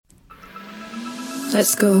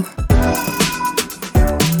Let's go.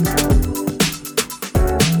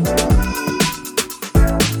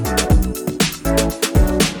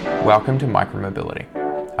 Welcome to Micromobility,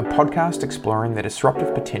 a podcast exploring the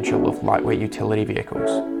disruptive potential of lightweight utility vehicles.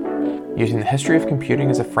 Using the history of computing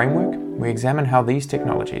as a framework, we examine how these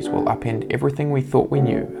technologies will upend everything we thought we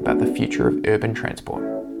knew about the future of urban transport.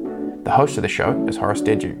 The host of the show is Horace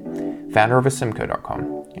Dediu, founder of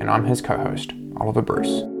Asimco.com, and I'm his co-host, Oliver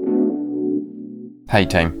Bruce. Hey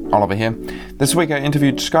team, Oliver here. This week I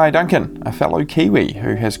interviewed Skye Duncan, a fellow Kiwi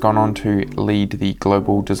who has gone on to lead the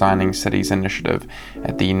Global Designing Cities initiative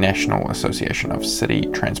at the National Association of City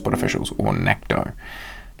Transport Officials, or NACTO.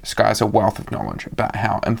 Skye has a wealth of knowledge about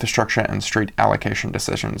how infrastructure and street allocation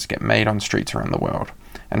decisions get made on streets around the world,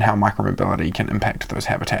 and how micromobility can impact those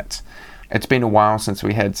habitats. It's been a while since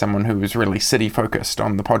we had someone who was really city-focused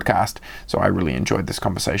on the podcast, so I really enjoyed this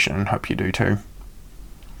conversation and hope you do too.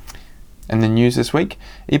 In the news this week,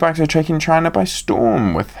 e-bikes are taking China by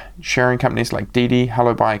storm, with sharing companies like Didi,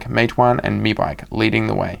 HelloBike, Meituan and MeBike leading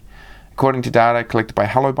the way. According to data collected by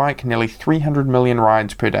HelloBike, nearly 300 million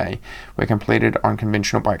rides per day were completed on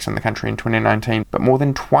conventional bikes in the country in 2019, but more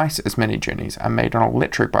than twice as many journeys are made on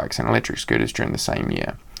electric bikes and electric scooters during the same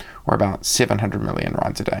year, or about 700 million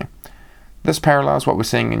rides a day. This parallels what we're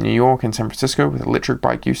seeing in New York and San Francisco, with electric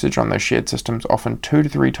bike usage on those shared systems often 2 to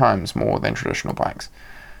 3 times more than traditional bikes.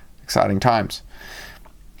 Exciting times.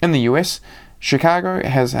 In the US, Chicago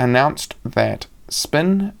has announced that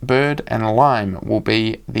Spin, Bird and Lime will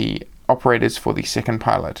be the operators for the second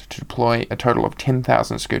pilot to deploy a total of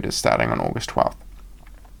 10,000 scooters starting on August 12th.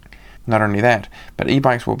 Not only that, but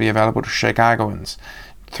e-bikes will be available to Chicagoans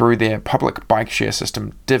through their public bike share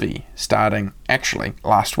system Divvy, starting actually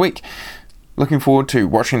last week. Looking forward to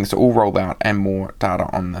watching this all roll out and more data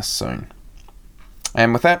on this soon.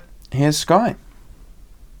 And with that, here's Skye.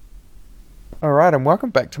 All right, and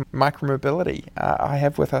welcome back to Micromobility. I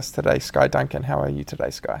have with us today Skye Duncan. How are you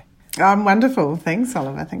today, Skye? I'm wonderful. Thanks,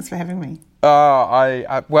 Oliver. Thanks for having me.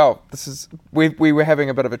 We were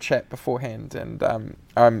having a bit of a chat beforehand, and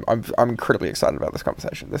I'm incredibly excited about this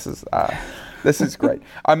conversation. This is great.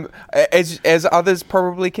 As others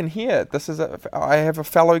probably can hear, I have a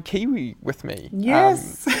fellow Kiwi with me.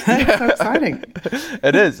 Yes, that's so exciting.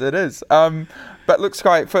 It is. But look,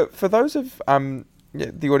 Skye, for those of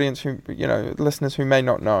the audience who, listeners who may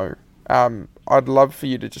not know, I'd love for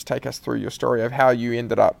you to just take us through your story of how you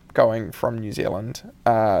ended up going from New Zealand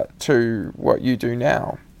to what you do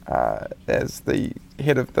now as the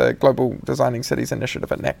head of the Global Designing Cities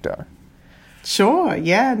initiative at NACTO. Sure.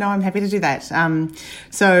 Yeah. No, I'm happy to do that.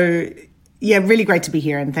 Really great to be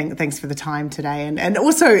here, and thanks for the time today. And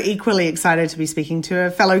also equally excited to be speaking to a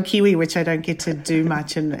fellow Kiwi, which I don't get to do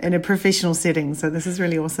much in a professional setting. So this is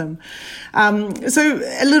really awesome. So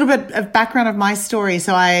a little bit of background of my story.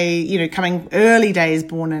 So I, coming early days,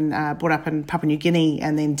 born and brought up in Papua New Guinea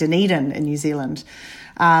and then Dunedin in New Zealand.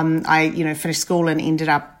 I, finished school and ended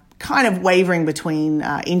up kind of wavering between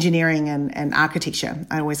engineering and architecture.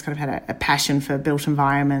 I always kind of had a passion for built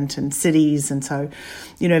environment and cities. And so,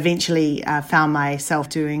 eventually found myself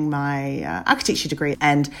doing my architecture degree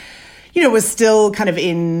and, was still kind of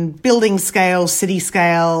in building scale, city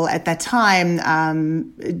scale at that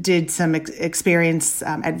time. Did some experience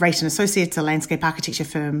at Rayton Associates, a landscape architecture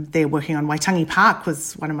firm. They're working on Waitangi Park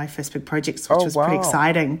was one of my first big projects, which was pretty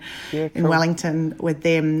exciting in Wellington with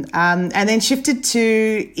them. And then shifted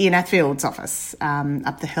to Ian Athfield's office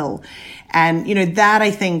up the hill. And, that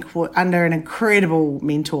I think under an incredible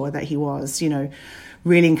mentor that he was,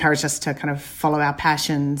 really encouraged us to kind of follow our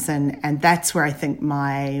passions. And that's where I think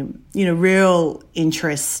my, real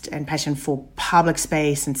interest and passion for public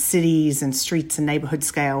space and cities and streets and neighborhood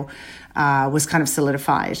scale was kind of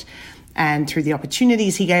solidified. And through the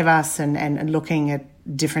opportunities he gave us and looking at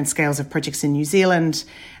different scales of projects in New Zealand,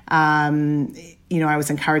 I was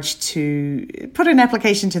encouraged to put an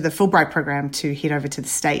application to the Fulbright program to head over to the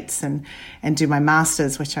States and do my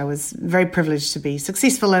master's, which I was very privileged to be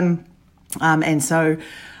successful in. And so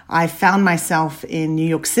I found myself in New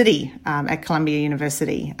York City at Columbia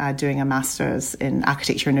University doing a master's in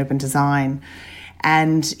architecture and urban design.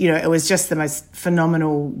 And, it was just the most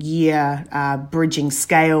phenomenal year, bridging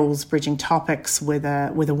scales, bridging topics with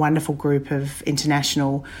a wonderful group of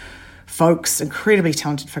international folks, incredibly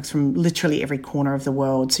talented folks from literally every corner of the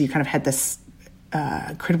world. So you kind of had this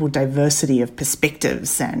incredible diversity of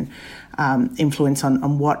perspectives and influence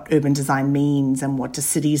on what urban design means and what do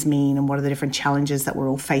cities mean and what are the different challenges that we're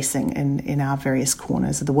all facing in our various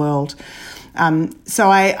corners of the world.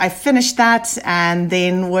 So I finished that and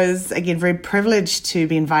then was, again, very privileged to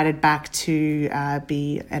be invited back to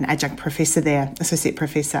be an adjunct professor there, associate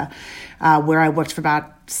professor, where I worked for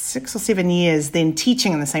about 6 or 7 years, then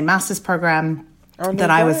teaching in the same master's program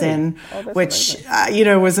that I was in, which,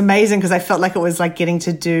 was amazing because I felt like it was like getting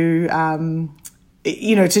to do,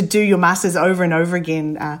 to do your master's over and over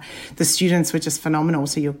again. The students were just phenomenal.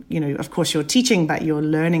 So of course you're teaching, but you're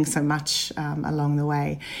learning so much along the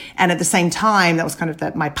way. And at the same time, that was kind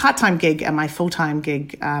of my part-time gig, and my full-time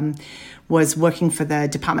gig was working for the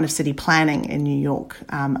Department of City Planning in New York,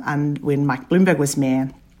 and when Mike Bloomberg was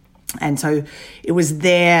mayor. And so it was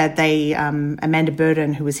there Amanda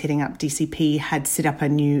Burden, who was heading up DCP, had set up a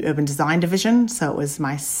new urban design division. So it was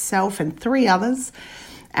myself and 3 others.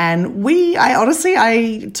 And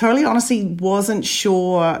I totally honestly wasn't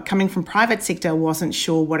sure, coming from private sector, wasn't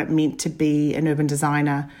sure what it meant to be an urban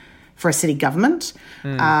designer for a city government.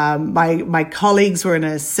 My colleagues were in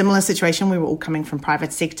a similar situation. We were all coming from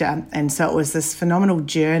private sector. And so it was this phenomenal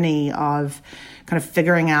journey of kind of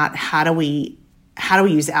figuring out how do we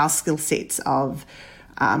use our skill sets of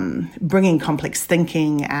bringing complex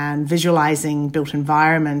thinking and visualizing built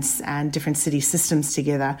environments and different city systems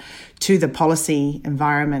together to the policy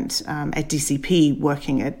environment at DCP,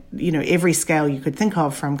 working at every scale you could think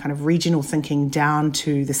of, from kind of regional thinking down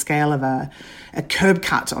to the scale of a curb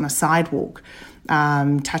cut on a sidewalk,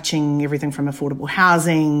 touching everything from affordable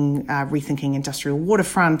housing, rethinking industrial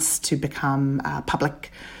waterfronts to become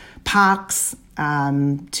public parks,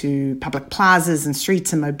 to public plazas and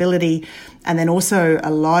streets and mobility, and then also a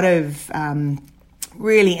lot of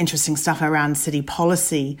really interesting stuff around city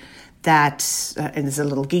policy that, and it's a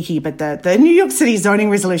little geeky, but the New York City zoning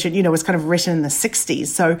resolution, was kind of written in the 60s.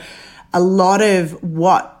 So a lot of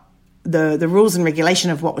what the rules and regulation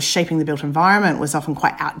of what was shaping the built environment was often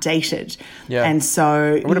quite outdated. Yeah. And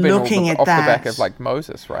so it would have looking been at off that, the back of like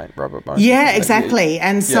Moses, right? Robert Moses. Yeah, exactly.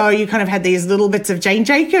 And so you kind of had these little bits of Jane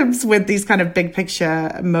Jacobs with these kind of big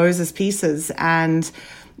picture Moses pieces. And,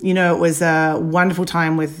 it was a wonderful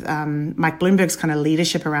time with Mike Bloomberg's kind of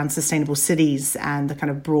leadership around sustainable cities and the kind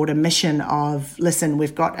of broader mission of, listen,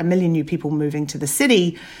 we've got 1 million new people moving to the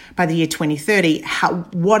city by the year 2030.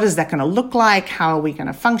 What is that going to look like? How are we going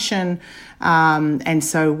to function? And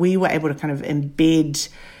so we were able to kind of embed,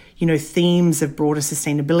 themes of broader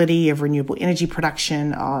sustainability, of renewable energy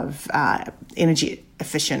production, of energy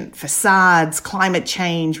efficient facades, climate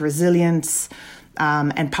change, resilience,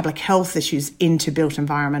 and public health issues into built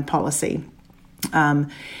environment policy.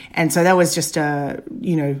 And so that was just a,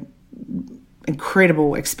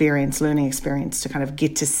 incredible learning experience to kind of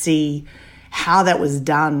get to see how that was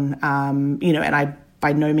done. And I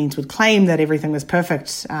by no means would claim that everything was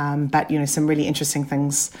perfect, but, some really interesting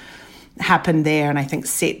things happened there. And I think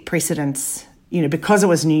set precedents, because it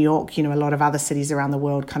was New York, a lot of other cities around the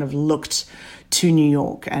world kind of looked to New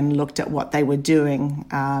York and looked at what they were doing.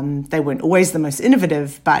 They weren't always the most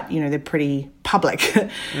innovative, but, they're pretty public.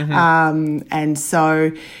 Mm-hmm. And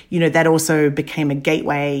so, that also became a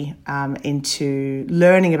gateway into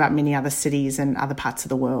learning about many other cities and other parts of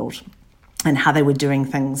the world and how they were doing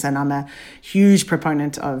things. And I'm a huge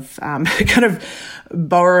proponent of kind of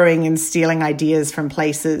borrowing and stealing ideas from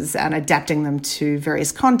places and adapting them to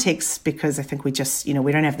various contexts, because I think we just,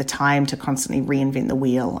 we don't have the time to constantly reinvent the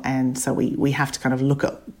wheel. And so we have to kind of look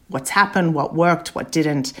at what's happened, what worked, what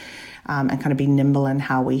didn't, and kind of be nimble in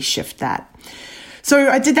how we shift that.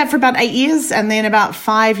 So I did that for about 8 years. And then about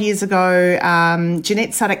 5 years ago,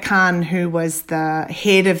 Jeanette Sadik-Khan, who was the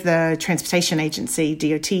head of the transportation agency,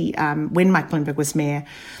 DOT, when Mike Bloomberg was mayor,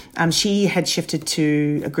 she had shifted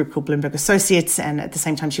to a group called Bloomberg Associates. And at the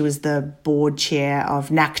same time, she was the board chair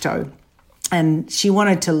of NACTO. And she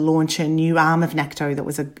wanted to launch a new arm of NACTO that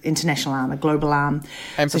was an international arm, a global arm.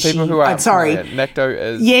 And for people who are NACTO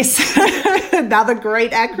is... Yes, another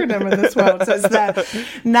great acronym in this world. So it's the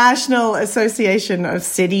National Association of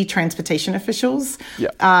City Transportation Officials. Yeah.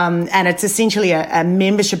 And it's essentially a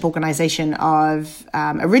membership organization of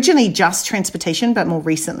originally just transportation, but more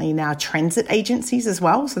recently now transit agencies as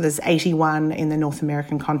well. So there's 81 in the North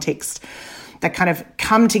American context that kind of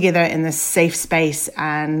come together in this safe space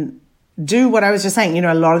and do what I was just saying,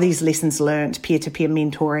 a lot of these lessons learned, peer-to-peer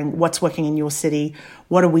mentoring, what's working in your city,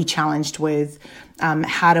 what are we challenged with,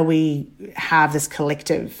 how do we have this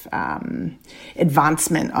collective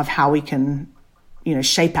advancement of how we can,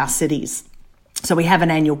 shape our cities. So we have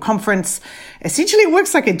an annual conference. Essentially, it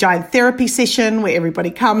works like a giant therapy session where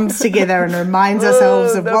everybody comes together and reminds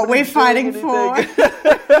ourselves of what we're fighting for.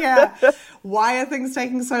 Yeah. Why are things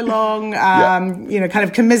taking so long? Kind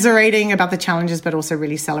of commiserating about the challenges, but also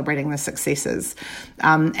really celebrating the successes.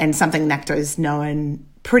 And something NACTO is known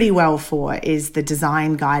pretty well for is the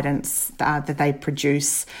design guidance that they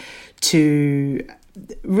produce to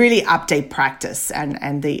really update practice.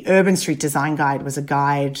 And the Urban Street Design Guide was a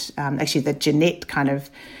guide, actually, that Jeanette kind of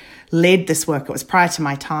led this work. It was prior to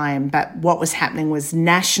my time. But what was happening was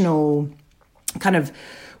national kind of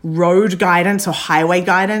road guidance or highway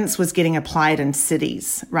guidance was getting applied in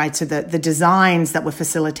cities, right? So the designs that were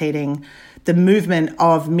facilitating the movement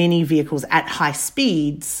of many vehicles at high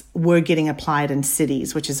speeds were getting applied in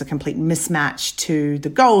cities, which is a complete mismatch to the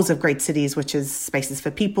goals of great cities, which is spaces for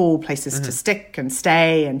people, places to stick and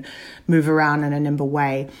stay and move around in a nimble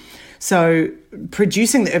way. So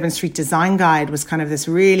producing the Urban Street Design Guide was kind of this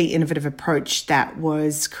really innovative approach that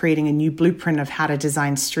was creating a new blueprint of how to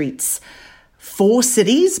design streets for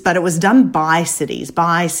cities, but it was done by cities,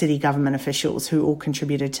 by city government officials who all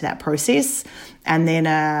contributed to that process. And then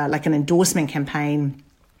like an endorsement campaign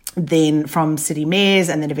then from city mayors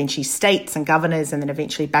and then eventually states and governors and then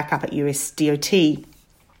eventually back up at US DOT,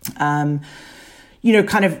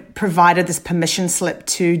 kind of provided this permission slip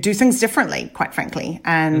to do things differently, quite frankly.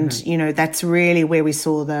 And, that's really where we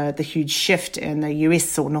saw the huge shift in the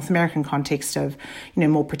US or North American context of,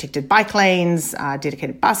 more protected bike lanes,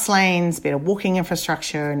 dedicated bus lanes, better walking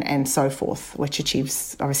infrastructure, and so forth, which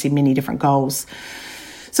achieves obviously many different goals.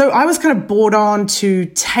 So I was kind of brought on to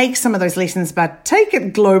take some of those lessons, but take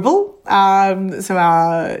it global. So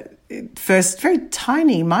our first very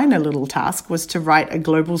tiny, minor little task was to write a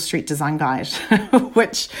global street design guide,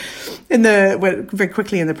 which very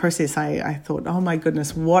quickly in the process, I thought, oh my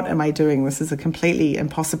goodness, what am I doing? This is a completely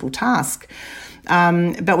impossible task.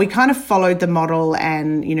 But we kind of followed the model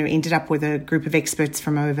and, ended up with a group of experts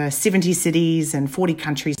from over 70 cities and 40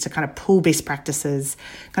 countries to kind of pull best practices,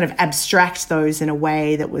 kind of abstract those in a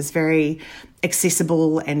way that was very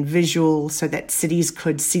accessible and visual so that cities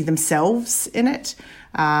could see themselves in it.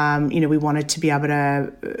 We wanted to be able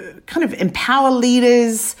to kind of empower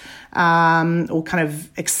leaders or kind of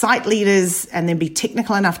excite leaders and then be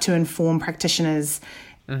technical enough to inform practitioners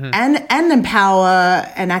and empower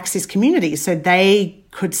and access communities so they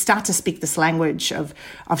could start to speak this language of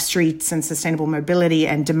streets and sustainable mobility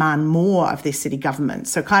and demand more of their city government.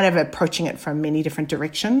 So kind of approaching it from many different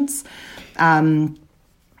directions. And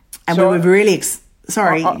we were really...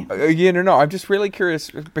 Sorry. I'm just really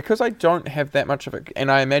curious because I don't have that much of it, and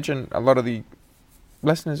I imagine a lot of the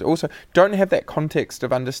listeners also don't have that context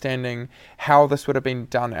of understanding how this would have been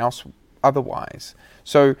done otherwise.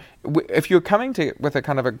 So if you're coming to with a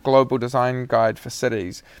kind of a global design guide for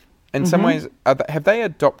cities, in some ways, have they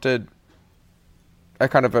adopted a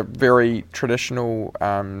kind of a very traditional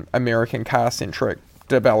American car-centric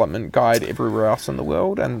development guide everywhere else in the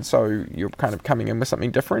world, and so you're kind of coming in with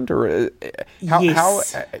something different, or okay.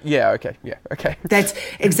 That's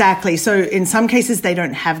exactly. So in some cases they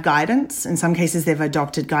don't have guidance. In some cases they've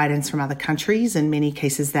adopted guidance from other countries. In many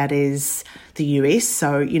cases that is the US.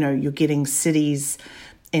 So, you're getting cities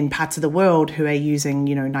in parts of the world who are using,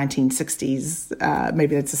 1960s,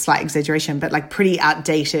 maybe that's a slight exaggeration, but like pretty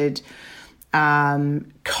outdated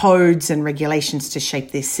codes and regulations to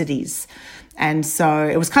shape their cities. And so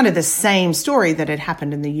it was kind of the same story that had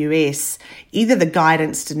happened in the US. Either the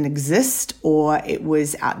guidance didn't exist or it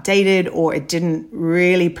was outdated or it didn't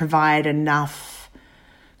really provide enough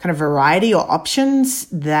kind of variety or options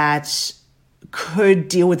that could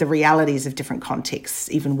deal with the realities of different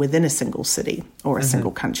contexts, even within a single city or a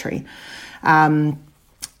single country. And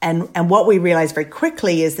what we realized very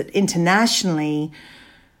quickly is that internationally,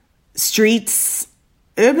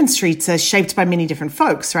 urban streets are shaped by many different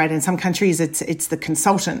folks, right? In some countries, it's the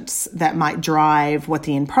consultants that might drive what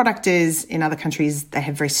the end product is. In other countries, they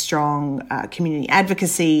have very strong community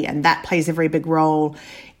advocacy, and that plays a very big role.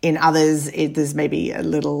 In others, there's maybe a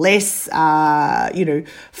little less,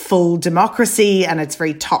 full democracy, and it's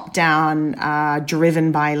very top-down,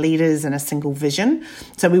 driven by leaders and a single vision.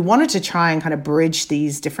 So we wanted to try and kind of bridge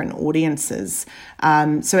these different audiences.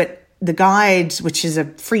 The guide, which is a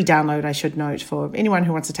free download, I should note, for anyone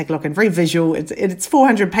who wants to take a look, and very visual. It's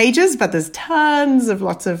 400 pages, but there's tons of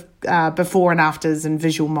lots of before and afters and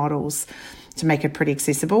visual models to make it pretty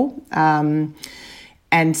accessible. So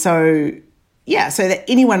that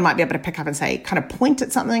anyone might be able to pick up and say, kind of point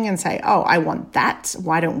at something and say, oh, I want that.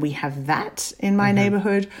 Why don't we have that in my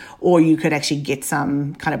neighborhood? Or you could actually get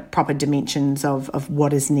some kind of proper dimensions of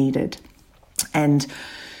what is needed. And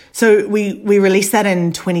So we released that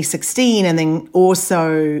in 2016 and then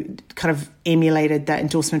also kind of emulated that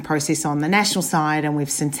endorsement process on the national side. And we've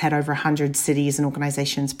since had over 100 cities and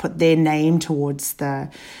organizations put their name towards the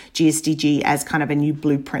GSDG as kind of a new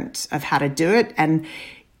blueprint of how to do it. And,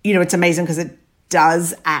 it's amazing because it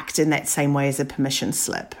does act in that same way as a permission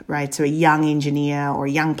slip, right? So a young engineer or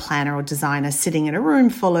a young planner or designer sitting in a room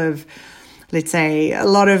full of, let's say, a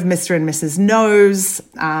lot of Mr. and Mrs. No's,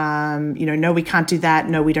 no, we can't do that.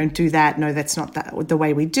 No, we don't do that. No, that's not the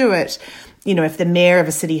way we do it. If the mayor of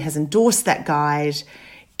a city has endorsed that guide,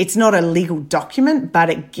 it's not a legal document, but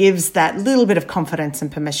it gives that little bit of confidence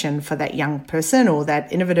and permission for that young person or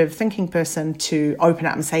that innovative thinking person to open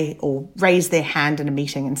up and say, or raise their hand in a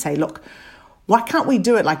meeting and say, look, why can't we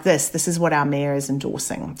do it like this? This is what our mayor is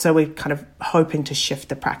endorsing. So we're kind of hoping to shift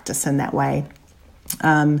the practice in that way.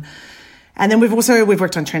 And then we've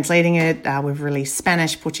worked on translating it. We've released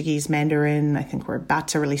Spanish, Portuguese, Mandarin. I think we're about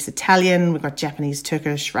to release Italian. We've got Japanese,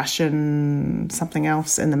 Turkish, Russian, something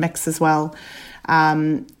else in the mix as well.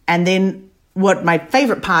 And then what my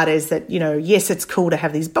favorite part is that, yes, it's cool to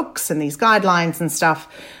have these books and these guidelines and stuff,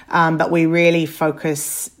 but we really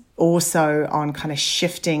focus also on kind of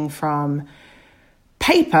shifting from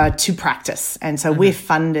paper to practice. And so we're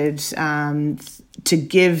funded to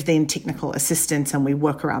give then technical assistance, and we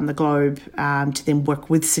work around the globe to then work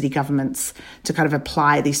with city governments to kind of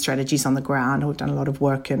apply these strategies on the ground. We've done a lot of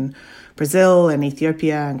work in Brazil and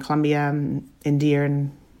Ethiopia and Colombia and India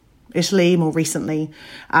and Italy more recently.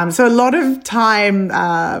 So a lot of time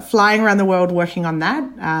flying around the world working on that.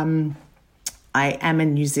 I am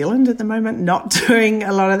in New Zealand at the moment, not doing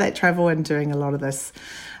a lot of that travel and doing a lot of this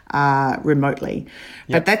remotely.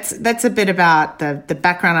 Yep. But that's a bit about the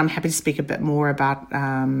background. I'm happy to speak a bit more about,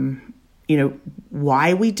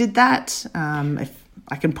 why we did that. If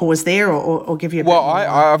I can pause there or give you a bit more.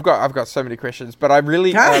 I've got so many questions, but I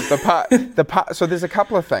really, the part, so there's a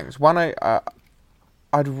couple of things. One,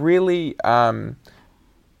 I'd really,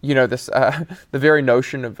 this the very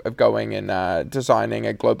notion of going and designing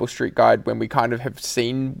a global street guide when we kind of have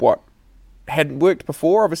seen what hadn't worked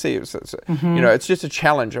before. Obviously, it's just a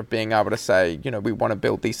challenge of being able to say, we want to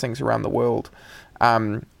build these things around the world,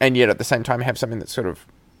 and yet at the same time have something that's sort of,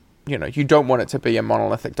 you don't want it to be a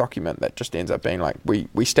monolithic document that just ends up being like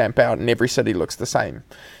we stamp out and every city looks the same.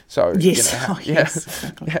 So yes, exactly.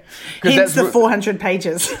 Hence the 400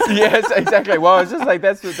 pages. Yes, exactly. Well, it's just like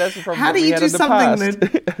that's the problem. How do you do something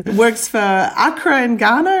that works for Accra in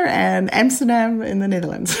Ghana and Amsterdam in the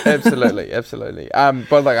Netherlands? Absolutely.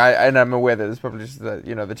 But I'm aware that it's probably just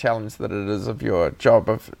the challenge that it is of your job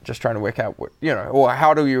of just trying to work out what, or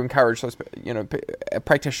how do you encourage those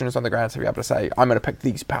practitioners on the ground to be able to say, I'm going to pick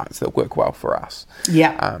these parts that work well for us.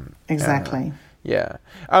 Yeah, exactly. Yeah.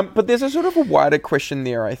 But there's a sort of a wider question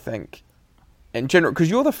there, I think, in general, because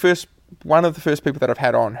you're one of the first people that I've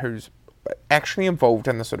had on who's actually involved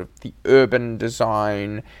in the sort of the urban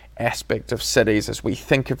design aspect of cities as we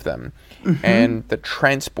think of them, and the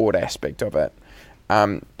transport aspect of it.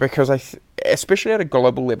 Because especially at a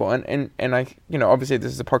global level, and I, obviously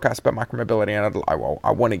this is a podcast about micromobility, and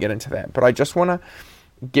I want to get into that, but I just want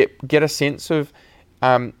to get a sense of,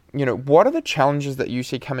 what are the challenges that you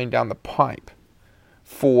see coming down the pipe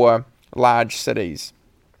for large cities?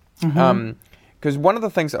 Because one of the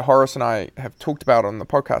things that Horace and I have talked about on the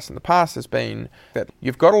podcast in the past has been that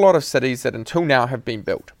you've got a lot of cities that until now have been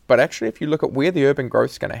built. But actually, if you look at where the urban growth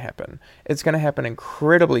is going to happen, it's going to happen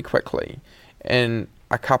incredibly quickly in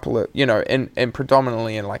a couple of, and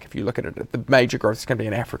predominantly in, like, if you look at it, the major growth is going to be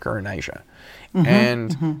in Africa and Asia.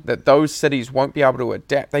 That those cities won't be able to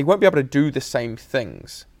adapt. They won't be able to do the same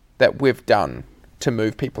things that we've done to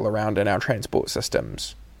move people around in our transport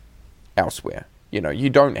systems elsewhere. You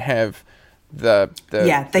don't have we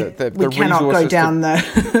cannot go down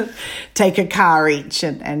take a car each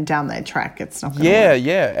and down that track. It's not going to work.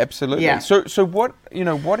 Yeah, absolutely. Yeah. So what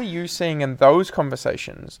are you seeing in those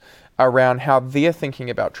conversations around how they're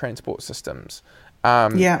thinking about transport systems?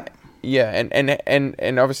 And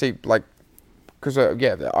obviously, like, because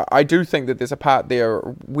I do think that there's a part there.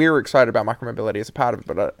 We're excited about micromobility as a part of it,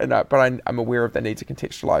 but I'm aware of the need to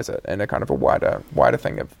contextualize it in a kind of a wider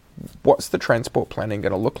thing of what's the transport planning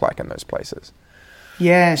going to look like in those places.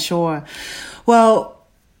 Yeah, sure. Well,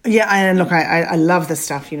 yeah, and look, I love this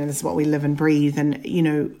stuff. This is what we live and breathe,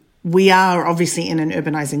 and we are obviously in an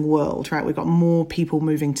urbanizing world, right? We've got more people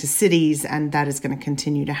moving to cities, and that is going to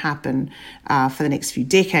continue to happen for the next few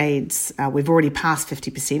decades. We've already passed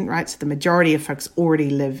 50%, right? So the majority of folks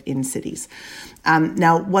already live in cities.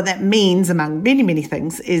 Now, what that means, among many, many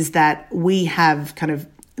things, is that we have kind of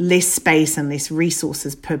less space and less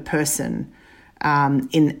resources per person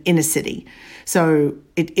in a city. So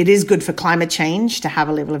it is good for climate change to have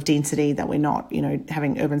a level of density that we're not,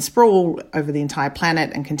 having urban sprawl over the entire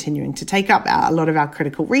planet and continuing to take up a lot of our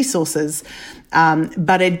critical resources.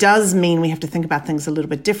 But it does mean we have to think about things a little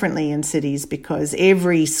bit differently in cities, because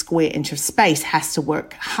every square inch of space has to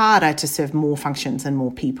work harder to serve more functions and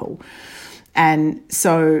more people. And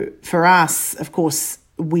so for us, of course,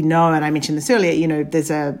 we know, and I mentioned this earlier,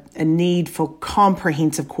 there's a need for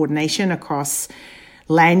comprehensive coordination across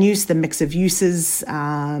land use, the mix of uses,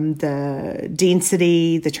 the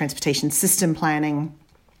density, the transportation system planning.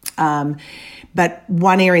 But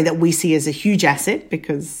one area that we see as a huge asset,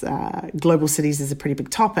 because global cities is a pretty big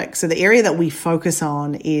topic. So the area that we focus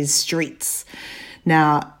on is streets.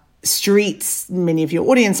 Now, streets, many of your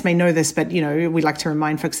audience may know this, but, we like to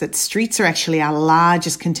remind folks that streets are actually our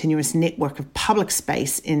largest continuous network of public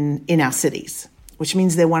space in our cities, which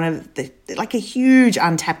means they're one of like a huge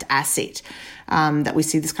untapped asset that we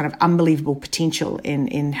see this kind of unbelievable potential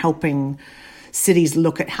in helping cities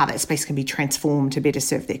look at how that space can be transformed to better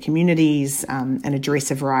serve their communities and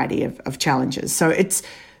address a variety of challenges. So it's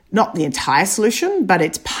not the entire solution, but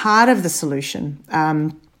it's part of the solution,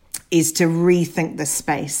 is to rethink the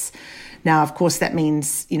space. Now, of course, that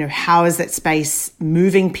means, how is that space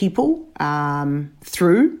moving people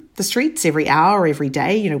through the streets every hour, every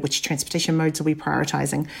day? Which transportation modes are we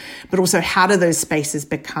prioritizing? But also, how do those spaces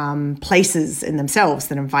become places in themselves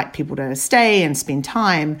that invite people to stay and spend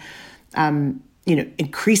time?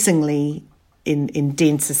 Increasingly in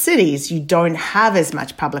denser cities, you don't have as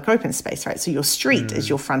much public open space, right? So your street is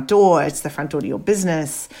your front door. It's the front door to your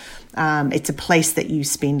business. It's a place that you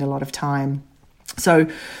spend a lot of time. So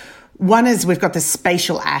one is we've got this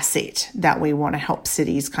spatial asset that we want to help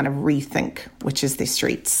cities kind of rethink, which is their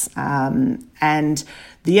streets. And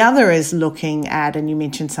the other is looking at, and you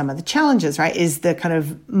mentioned some of the challenges, right, is the kind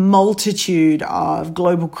of multitude of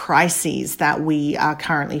global crises that we are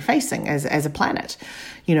currently facing as a planet.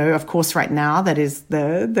 Of course, right now, that is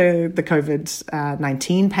the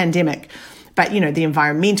COVID-19 pandemic. But, the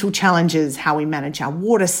environmental challenges, how we manage our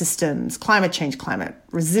water systems, climate change, climate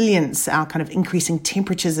resilience, our kind of increasing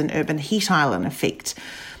temperatures and urban heat island effect.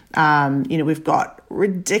 We've got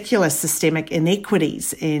ridiculous systemic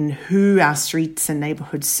inequities in who our streets and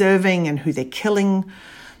neighborhoods serving and who they're killing.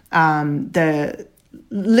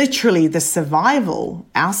 Literally our survival,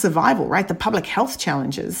 right? The public health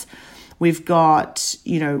challenges. We've got,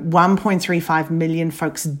 1.35 million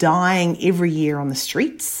folks dying every year on the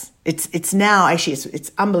streets. It's now, actually,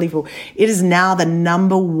 it's unbelievable. It is now the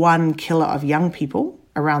number one killer of young people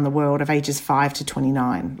around the world of ages 5 to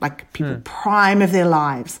 29. Like people prime of their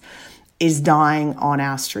lives is dying on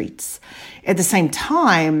our streets. At the same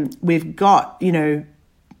time, we've got,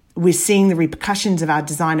 we're seeing the repercussions of our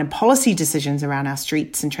design and policy decisions around our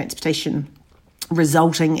streets and transportation,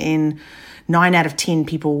 resulting in 9 out of 10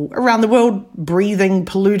 people around the world breathing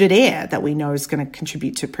polluted air that we know is going to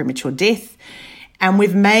contribute to premature death. And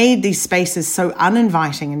we've made these spaces so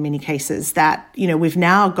uninviting in many cases that, we've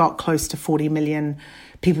now got close to 40 million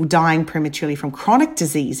people dying prematurely from chronic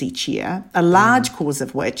disease each year, a large cause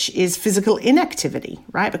of which is physical inactivity,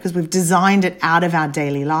 right? Because we've designed it out of our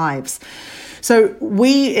daily lives. So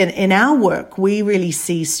we, in our work, we really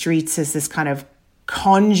see streets as this kind of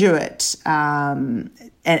conduit and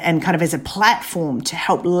kind of as a platform to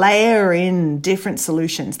help layer in different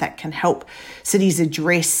solutions that can help cities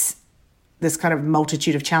address this kind of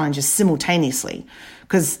multitude of challenges simultaneously,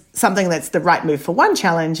 because something that's the right move for one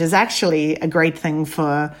challenge is actually a great thing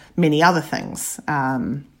for many other things.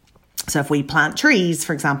 So if we plant trees,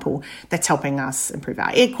 for example, that's helping us improve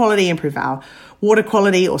our air quality, improve our water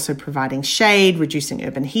quality, also providing shade, reducing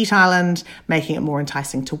urban heat island, making it more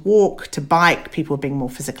enticing to walk, to bike, people being more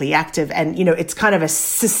physically active. And, it's kind of a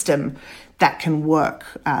system that can work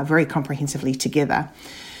very comprehensively together.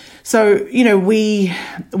 So, we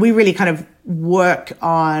really kind of work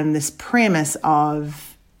on this premise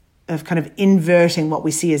of kind of inverting what we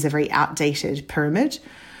see as a very outdated pyramid,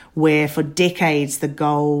 where for decades the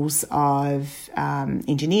goals of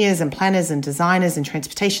engineers and planners and designers and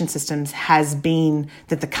transportation systems has been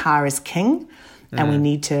that the car is king. And we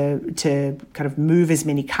need to kind of move as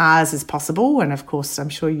many cars as possible. And of course, I'm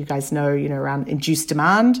sure you guys know, around induced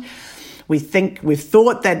demand. We've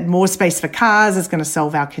thought that more space for cars is going to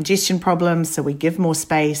solve our congestion problems, so we give more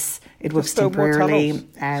space. It works temporarily,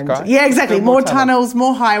 and yeah, exactly. More tunnels,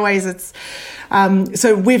 more highways. It's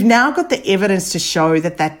so we've now got the evidence to show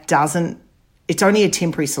that doesn't. It's only a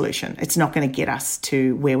temporary solution. It's not going to get us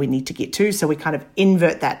to where we need to get to. So we kind of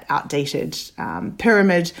invert that outdated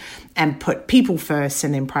pyramid and put people first,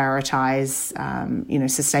 and then prioritize,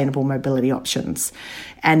 sustainable mobility options.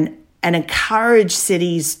 And and encourage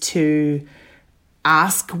cities to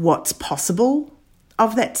ask what's possible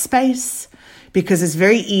of that space, because it's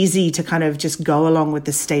very easy to kind of just go along with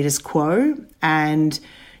the status quo. And,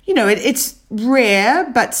 you know, it's rare,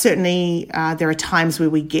 but certainly there are times where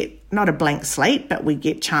we get not a blank slate, but we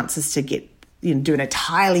get chances to get, you know, do an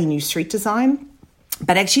entirely new street design.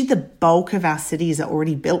 But actually the bulk of our cities are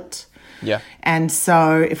already built. Yeah. And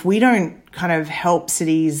so if we don't kind of help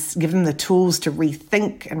cities, give them the tools to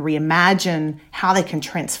rethink and reimagine how they can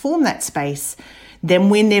transform that space, then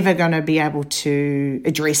we're never going to be able to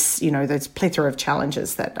address, you know, those plethora of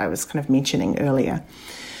challenges that I was kind of mentioning earlier.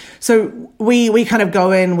 So we kind of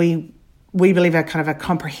go in, we believe a kind of a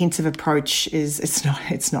comprehensive approach is,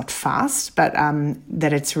 it's not fast, but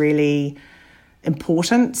that it's really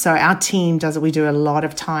important. So our team we do a lot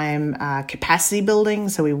of time capacity building.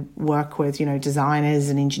 So we work with, you know, designers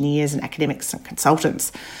and engineers and academics and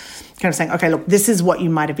consultants, kind of saying, okay, look, this is what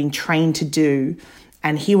you might have been trained to do,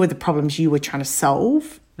 and here were the problems you were trying to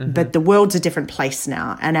solve. Mm-hmm. But the world's a different place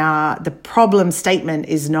now. And the problem statement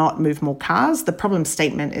is not move more cars. The problem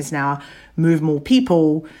statement is now move more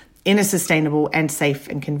people in a sustainable and safe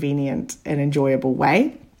and convenient and enjoyable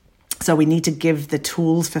way. So we need to give the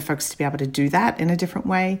tools for folks to be able to do that in a different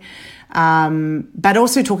way. But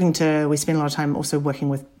also we spend a lot of time also working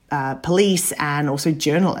with police and also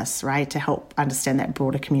journalists, right, to help understand that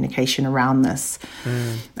broader communication around this.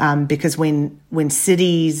 Because when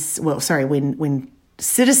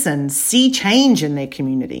citizens see change in their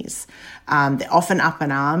communities, they're often up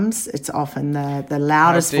in arms. It's often the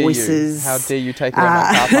loudest voices. How dare you take away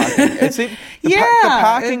my car parking? The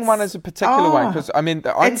parking one is a particular one, because I'm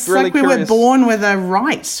it's really like we curious. were born with a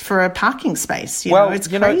right for a parking space. You know, it's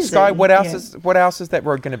crazy. Skye, what else is that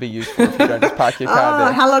road going to be used for if you don't just park your car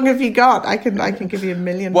there? How long have you got? I can give you a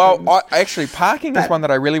million. Well, actually, parking is one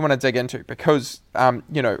that I really want to dig into, because one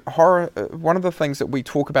of the things that we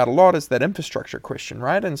talk about a lot is that infrastructure question,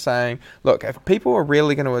 right? And saying, look, if people are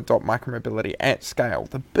really going to adopt micromobility at scale,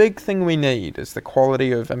 the big thing we need is the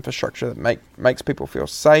quality of infrastructure that makes people feel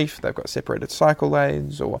safe. They've got separated cycle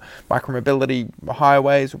lanes or micromobility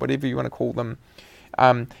highways or whatever you want to call them.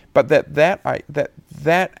 But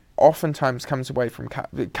that oftentimes comes away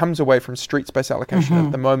from street space allocation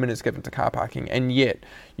at the moment is given to car parking, and yet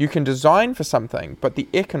you can design for something, but the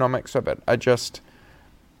economics of it are just,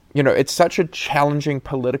 you know, it's such a challenging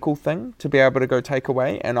political thing to be able to go take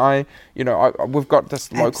away. And we've got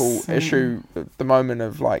this local issue at the moment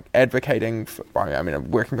of like advocating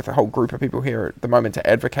I'm working with a whole group of people here at the moment to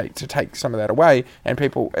advocate to take some of that away. And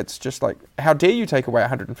people, it's just like, how dare you take away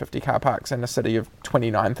 150 car parks in a city of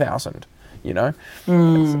 29,000, you know?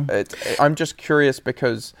 I'm just curious,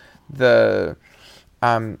 because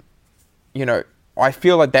I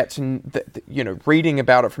feel like that's, reading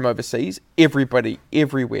about it from overseas, everybody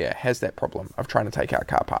everywhere has that problem of trying to take out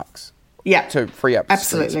car parks. Yeah. To free up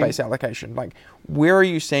Absolutely. Space allocation. Like, where are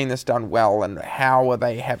you seeing this done well, and how are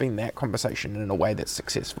they having that conversation in a way that's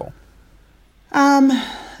successful?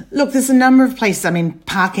 Look, there's a number of places. I mean,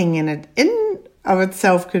 parking in of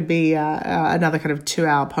itself could be another kind of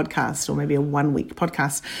 2-hour podcast, or maybe a 1-week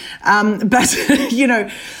podcast.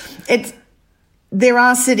 But, there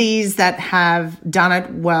are cities that have done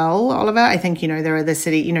it well, Oliver. I think, there are the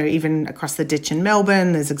city, even across the ditch in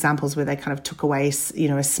Melbourne, there's examples where they kind of took away, a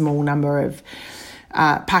small number of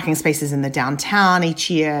parking spaces in the downtown each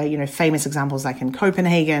year, famous examples like in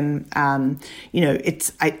Copenhagen.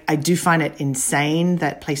 I do find it insane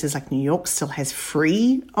that places like New York still has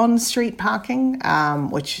free on-street parking,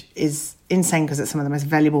 which is insane because it's some of the most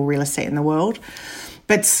valuable real estate in the world.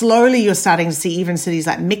 But slowly you're starting to see even cities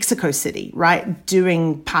like Mexico City, right,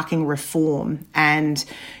 doing parking reform. And,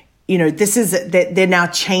 they're now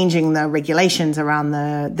changing the regulations around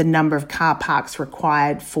the number of car parks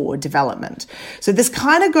required for development. So this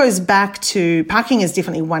kind of goes back to, parking is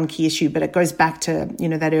definitely one key issue, but it goes back to,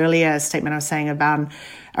 that earlier statement I was saying about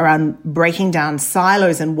around breaking down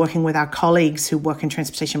silos and working with our colleagues who work in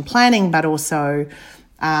transportation planning, but also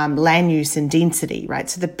land use and density, right?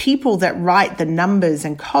 So the people that write the numbers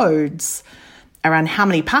and codes around how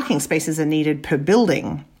many parking spaces are needed per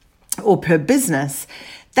building or per business,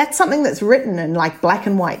 that's something that's written in like black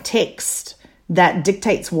and white text that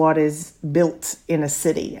dictates what is built in a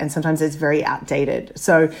city. And sometimes it's very outdated.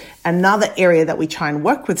 So another area that we try and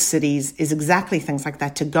work with cities is exactly things like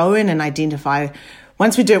that, to go in and identify.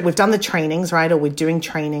 Once we do it, we've done the trainings, right? Or we're doing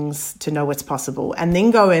trainings to know what's possible, and then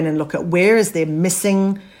go in and look at where is there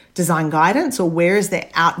missing design guidance, or where is there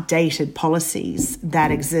outdated policies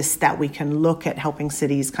that exist that we can look at helping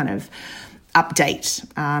cities kind of update.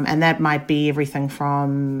 And that might be everything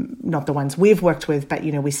from, not the ones we've worked with, but,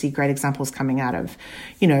 we see great examples coming out of,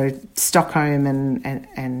 Stockholm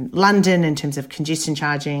and London in terms of congestion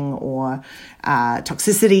charging or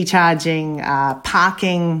toxicity charging,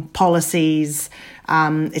 parking policies.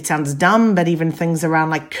 It sounds dumb, but even things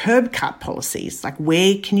around like curb cut policies, like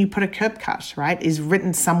where can you put a curb cut, right, is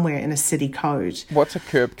written somewhere in a city code. What's a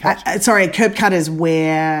curb cut? A curb cut is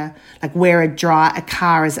where a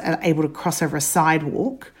car is able to cross over a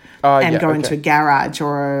sidewalk and go into a garage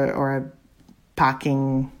or a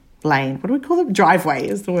parking lane. What do we call them? Driveway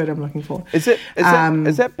is the word I'm looking for. Is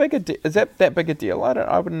that big a deal?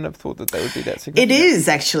 I wouldn't have thought that would be that significant. It is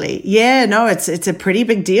actually. Yeah, no, it's a pretty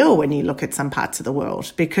big deal when you look at some parts of the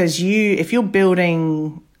world, because if you're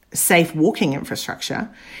building safe walking infrastructure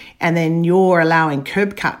and then you're allowing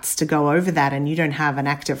curb cuts to go over that and you don't have an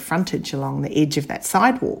active frontage along the edge of that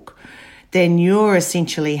sidewalk, then you're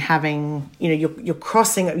essentially having, you're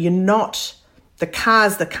crossing, the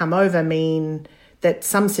cars that come over mean that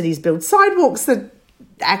some cities build sidewalks that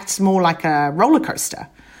act more like a roller coaster,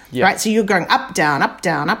 right? So you're going up, down, up,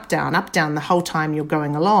 down, up, down, up, down the whole time you're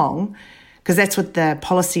going along, because that's what the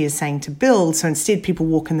policy is saying to build. So instead, people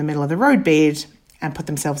walk in the middle of the roadbed and put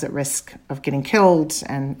themselves at risk of getting killed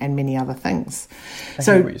and many other things. I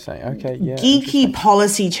hear what you're saying. Okay, yeah. Geeky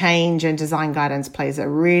policy change and design guidance plays a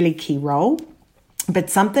really key role.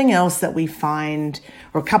 But something else that we find,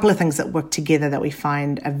 or a couple of things that work together that we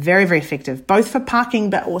find are very, very effective, both for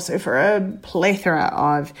parking but also for a plethora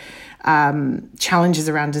of challenges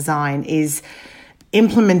around design, is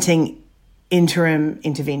implementing interim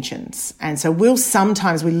interventions. And so we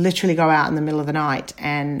literally go out in the middle of the night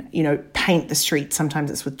and, paint the street.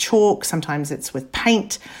 Sometimes it's with chalk, sometimes it's with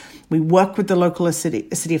paint. We work with the local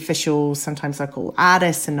city officials, sometimes local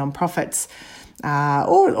artists and nonprofits,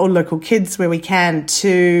 or local kids where we can,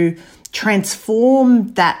 to transform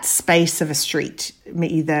that space of a street,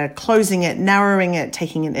 either closing it, narrowing it,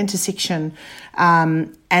 taking an intersection.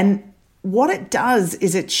 And what it does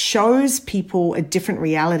is it shows people a different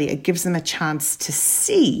reality. It gives them a chance to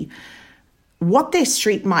see what their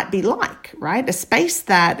street might be like, right? A space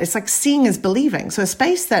that, it's like seeing is believing. So a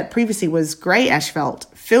space that previously was grey asphalt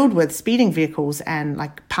filled with speeding vehicles and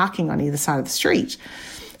like parking on either side of the street,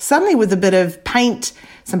 suddenly with a bit of paint,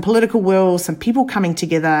 some political will, some people coming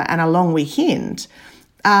together and a long weekend,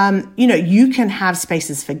 you can have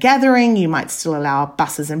spaces for gathering. You might still allow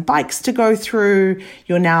buses and bikes to go through.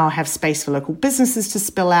 You'll now have space for local businesses to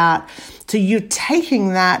spill out. So you're taking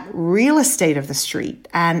that real estate of the street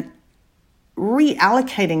and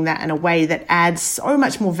reallocating that in a way that adds so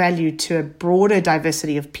much more value to a broader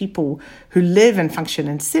diversity of people who live and function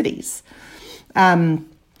in cities.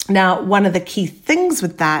 Now, one of the key things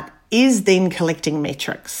with that is then collecting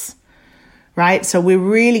metrics, right? So we're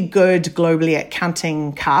really good globally at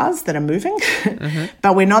counting cars that are moving,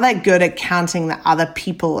 but we're not that good at counting the other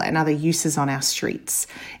people and other uses on our streets.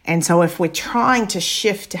 And so if we're trying to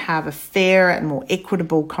shift to have a fair and more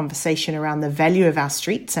equitable conversation around the value of our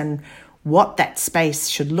streets and what that space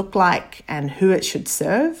should look like and who it should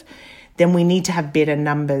serve, then we need to have better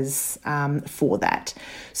numbers for that.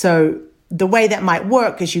 So the way that might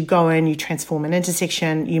work is you go in, you transform an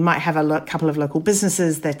intersection, you might have a couple of local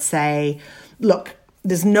businesses that say, look,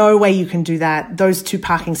 there's no way you can do that. Those 2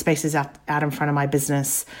 parking spaces out in front of my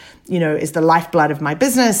business, is the lifeblood of my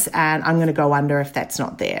business, and I'm going to go under if that's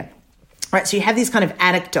not there. Right, so you have these kind of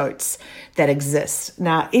anecdotes that exist.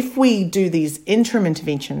 Now, if we do these interim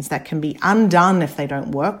interventions that can be undone if they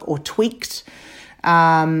don't work or tweaked,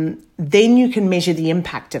 then you can measure the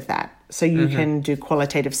impact of that. So you can do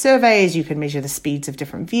qualitative surveys, you can measure the speeds of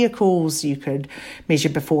different vehicles, you could measure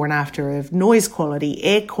before and after of noise quality,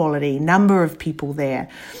 air quality, number of people there.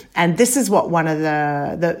 And this is what one of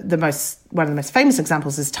the most famous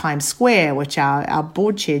examples is Times Square, which our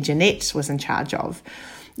board chair, Jeanette, was in charge of,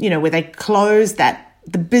 where they closed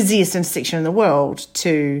the busiest intersection in the world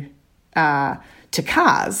to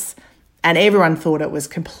cars, and everyone thought it was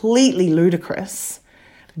completely ludicrous.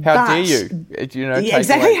 How dare you?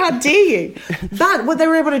 Exactly, how dare you? But what they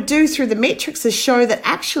were able to do through the metrics is show that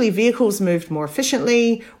actually vehicles moved more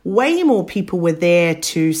efficiently, way more people were there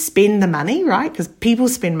to spend the money, right? Because people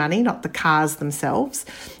spend money, not the cars themselves.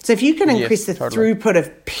 So if you can increase the throughput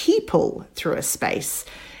of people through a space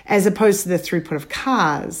as opposed to the throughput of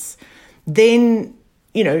cars, then,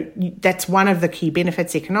 that's one of the key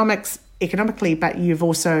benefits economically, but you've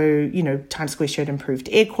also, Times Square showed improved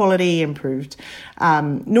air quality, improved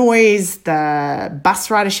noise, the bus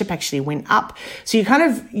ridership actually went up. So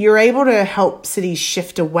you're able to help cities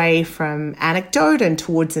shift away from anecdote and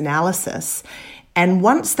towards analysis. And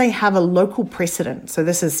once they have a local precedent, so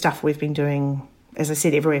this is stuff we've been doing, as I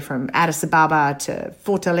said, everywhere from Addis Ababa to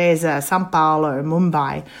Fortaleza, Sao Paulo,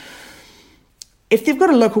 Mumbai. If they've got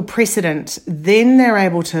a local precedent, then they're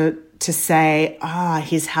able to say,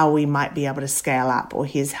 here's how we might be able to scale up, or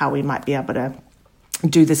here's how we might be able to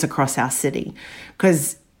do this across our city.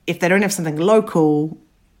 Because if they don't have something local,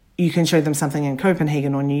 you can show them something in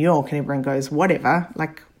Copenhagen or New York and everyone goes, whatever,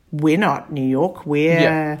 like, we're not New York,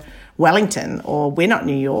 we're Wellington, or we're not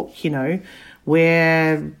New York,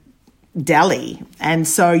 we're Delhi. And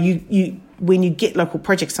so you when you get local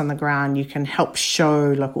projects on the ground, you can help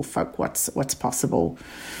show local folk what's possible.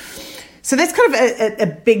 So that's kind of a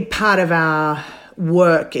big part of our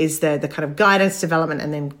work, is the kind of guidance development,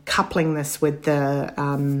 and then coupling this with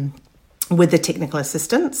the technical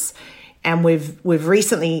assistance. And we've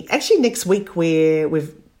recently, actually next week,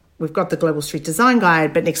 we've got the Global Street Design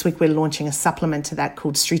Guide, but next week we're launching a supplement to that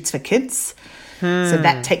called Streets for Kids. So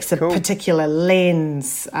that takes a particular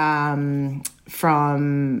lens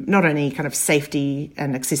from not only kind of safety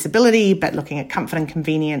and accessibility, but looking at comfort and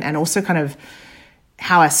convenience, and also kind of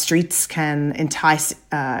how our streets can entice,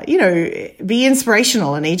 be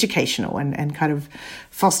inspirational and educational, and kind of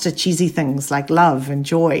foster cheesy things like love and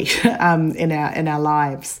joy in our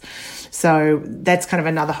lives. So that's kind of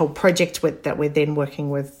another whole project that we're then working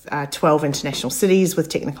with 12 international cities with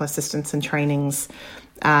technical assistance and trainings.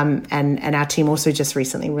 And our team also just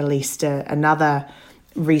recently released another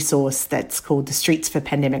resource that's called the Streets for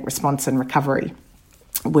Pandemic Response and Recovery,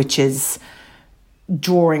 which is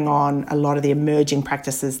drawing on a lot of the emerging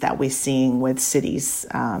practices that we're seeing with cities,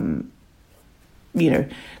 kind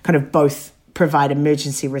of both provide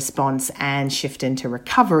emergency response and shift into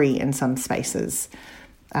recovery in some spaces,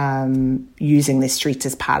 using the streets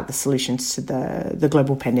as part of the solutions to the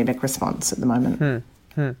global pandemic response at the moment.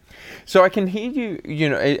 So I can hear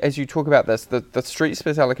you, as you talk about this, the street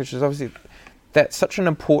space allocation is obviously, that's such an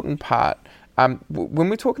important part. When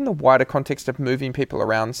we talk in the wider context of moving people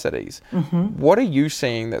around cities, what are you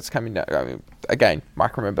seeing that's coming down? I mean, again,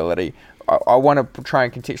 micromobility. I want to try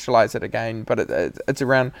and contextualize it again, but it's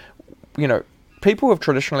around, people have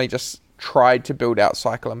traditionally just tried to build out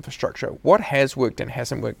cycle infrastructure. What has worked and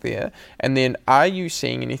hasn't worked there? And then are you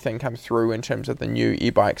seeing anything come through in terms of the new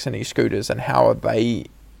e-bikes and e-scooters, and how are they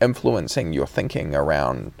influencing your thinking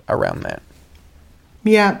around that?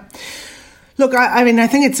 Yeah. Look, I mean, I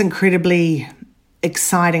think it's incredibly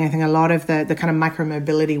exciting. I think a lot of the kind of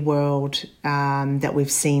micromobility world that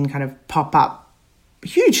we've seen kind of pop up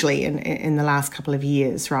hugely in the last couple of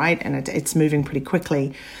years, right? And it's moving pretty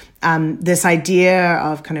quickly. This idea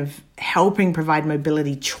of kind of helping provide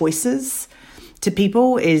mobility choices to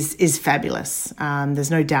people is fabulous. There's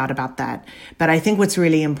no doubt about that. But I think what's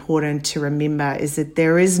really important to remember is that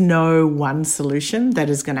there is no one solution that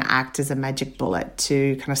is going to act as a magic bullet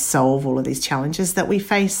to kind of solve all of these challenges that we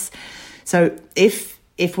face. So if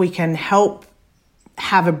we can help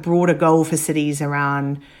have a broader goal for cities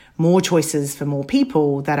around more choices for more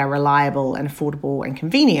people that are reliable and affordable and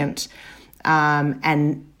convenient,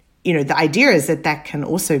 and the idea is that can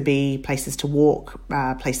also be places to walk,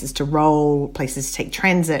 places to roll, places to take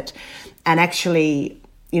transit, and actually,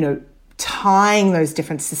 tying those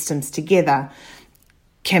different systems together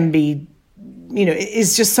can be,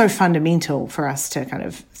 is just so fundamental for us to kind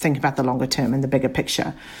of think about the longer term and the bigger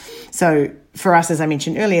picture. So for us, as I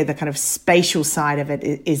mentioned earlier, the kind of spatial side of it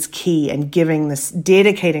is key, and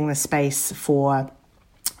dedicating the space for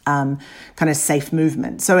kind of safe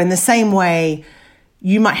movement. So in the same way,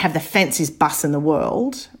 you might have the fanciest bus in the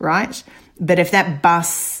world, right? But if that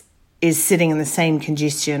bus is sitting in the same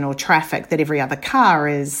congestion or traffic that every other car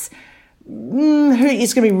is,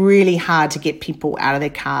 it's going to be really hard to get people out of their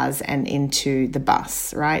cars and into the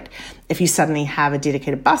bus, right? If you suddenly have a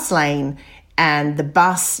dedicated bus lane and the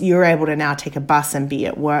bus, you're able to now take a bus and be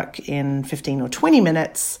at work in 15 or 20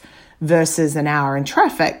 minutes versus an hour in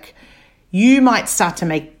traffic, you might start to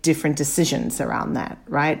make different decisions around that,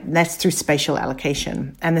 right? And that's through spatial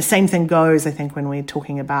allocation. And the same thing goes, I think, when we're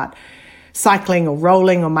talking about cycling or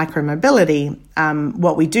rolling or micromobility.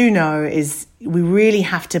 What we do know is we really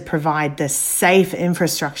have to provide the safe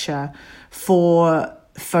infrastructure for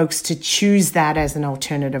folks to choose that as an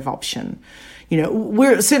alternative option.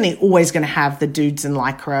 We're certainly always going to have the dudes in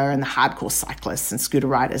Lycra and the hardcore cyclists and scooter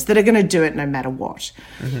riders that are going to do it no matter what.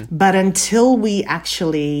 But until we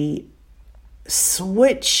actually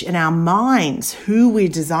switch in our minds who we're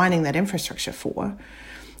designing that infrastructure for.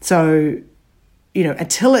 So,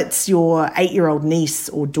 until it's your 8-year-old niece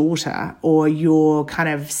or daughter or your kind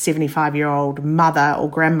of 75-year-old mother or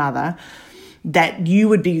grandmother that you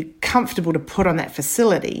would be comfortable to put on that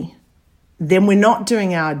facility, then we're not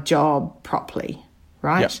doing our job properly,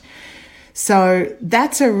 right? Yep. So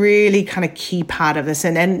that's a really kind of key part of this.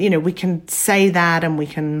 And we can say that and we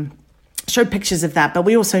can show pictures of that, but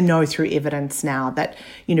we also know through evidence now that,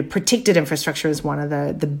 protected infrastructure is one of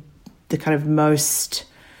the kind of most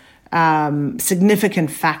significant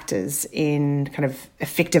factors in kind of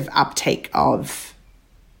effective uptake of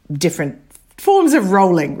different forms of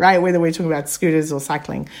rolling, right? Whether we're talking about scooters or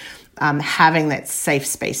cycling, having that safe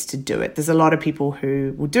space to do it. There's a lot of people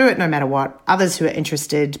who will do it no matter what, others who are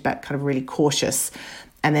interested but kind of really cautious,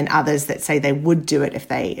 and then others that say they would do it if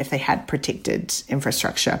they had protected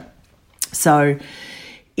infrastructure. So,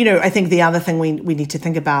 I think the other thing we need to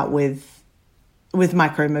think about with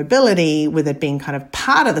micromobility, with it being kind of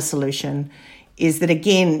part of the solution, is that,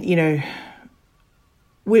 again,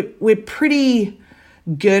 we're pretty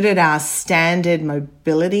good at our standard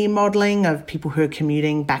mobility modeling of people who are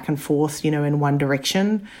commuting back and forth, in one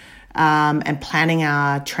direction, and planning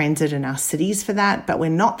our transit in our cities for that. But we're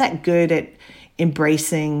not that good at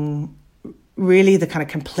embracing really the kind of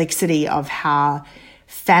complexity of how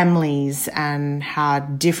families and how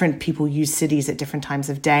different people use cities at different times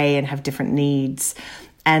of day and have different needs.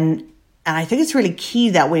 And I think it's really key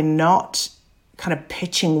that we're not kind of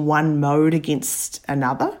pitching one mode against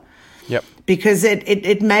another. Yep. Because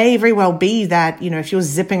it may very well be that, if you're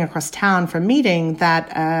zipping across town for a meeting,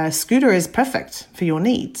 that a scooter is perfect for your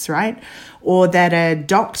needs, right? Or that a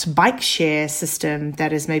docked bike share system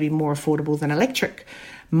that is maybe more affordable than electric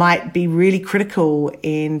might be really critical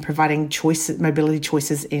in providing mobility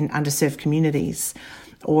choices in underserved communities.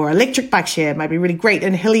 Or electric bike share might be really great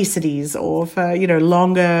in hilly cities or for,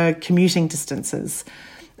 longer commuting distances.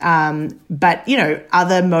 But,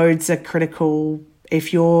 other modes are critical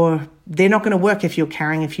they're not going to work if you're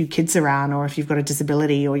carrying a few kids around or if you've got a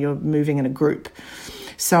disability or you're moving in a group.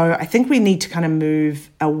 So I think we need to kind of move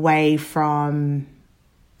away from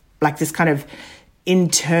like this kind of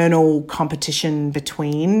internal competition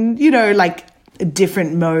between,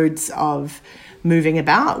 different modes of moving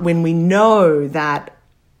about, when we know that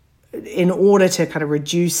in order to kind of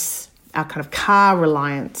reduce our kind of car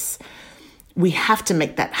reliance, we have to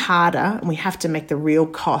make that harder and we have to make the real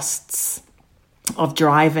costs of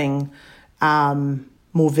driving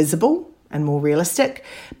more visible and more realistic.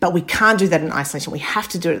 But we can't do that in isolation. We have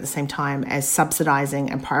to do it at the same time as subsidizing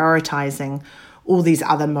and prioritizing all these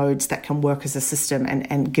other modes that can work as a system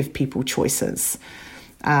and give people choices.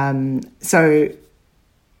 It's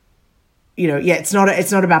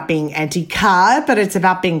not about being anti-car, but it's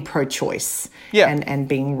about being pro-choice and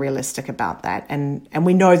being realistic about that. And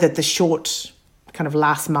we know that the short kind of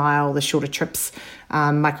last mile, the shorter trips,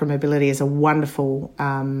 micromobility is a wonderful,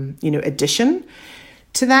 addition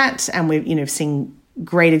to that. And we've seen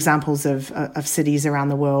great examples of cities around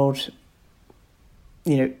the world,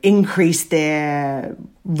 increase their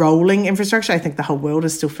rolling infrastructure. I think the whole world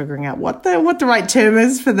is still figuring out what the right term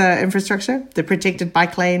is for the infrastructure, the protected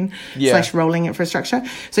bike lane / rolling infrastructure.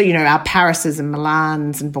 So, our Parises and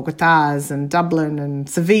Milans and Bogotas and Dublin and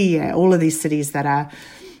Sevilla, all of these cities that are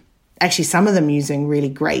actually some of them using really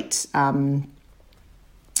great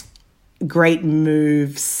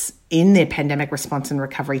moves in their pandemic response and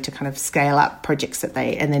recovery to kind of scale up projects and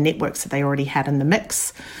their networks that they already had in the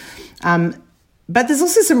mix. But there's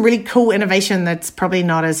also some really cool innovation that's probably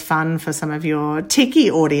not as fun for some of your techie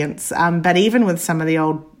audience. But even with some of the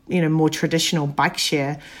old, more traditional bike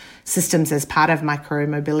share systems as part of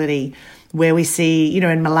micromobility, where we see,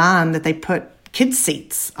 in Milan that they put kids'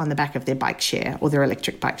 seats on the back of their bike share or their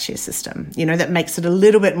electric bike share system, that makes it a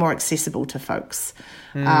little bit more accessible to folks.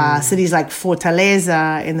 Cities like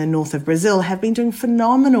Fortaleza in the north of Brazil have been doing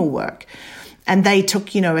phenomenal work. And they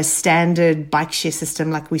took, a standard bike share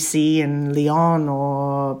system like we see in Lyon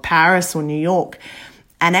or Paris or New York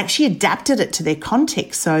and actually adapted it to their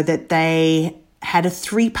context so that they had a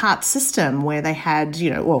 3-part system where they had,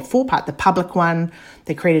 4-part, the public one.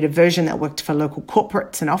 They created a version that worked for local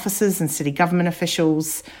corporates and offices and city government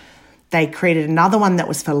officials. They created another one that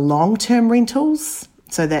was for long-term rentals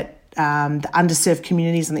so that the underserved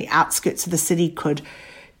communities on the outskirts of the city could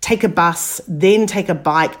take a bus, then take a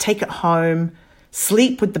bike, take it home,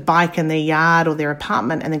 sleep with the bike in their yard or their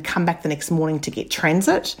apartment, and then come back the next morning to get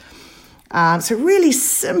transit. So really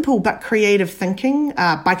simple but creative thinking.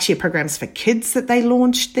 Bike share programs for kids that they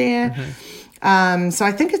launched there. So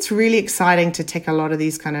I think it's really exciting to take a lot of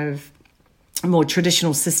these kind of more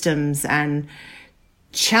traditional systems and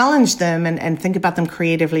challenge them and think about them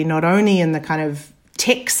creatively, not only in the kind of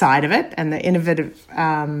tech side of it and the innovative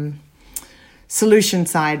solution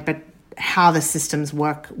side, but how the systems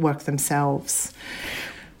work themselves.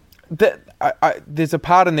 There's a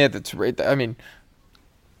part in there that's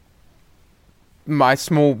my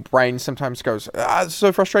small brain sometimes goes, it's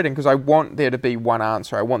so frustrating because I want there to be one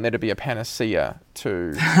answer. I want there to be a panacea to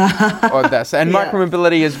or this. And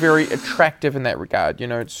micromobility is very attractive in that regard.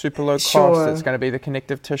 It's super low cost. It's going to be the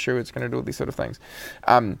connective tissue. It's going to do all these sort of things.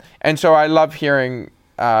 And so I love hearing,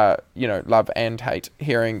 love and hate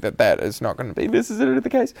hearing that is not going to be necessarily the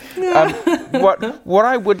case. What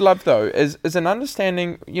I would love though is an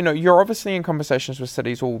understanding. You're obviously in conversations with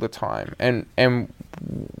cities all the time, and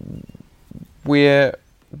where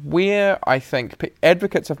I think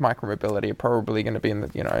advocates of micromobility are probably going to be in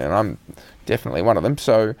the, and I'm definitely one of them.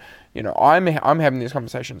 So, I'm having these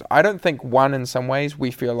conversations. I don't think in some ways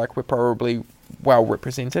we feel like we're probably well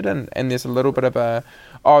represented, and there's a little bit of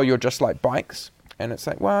you're just like bikes. And it's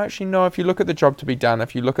like, well, actually, no, if you look at the job to be done,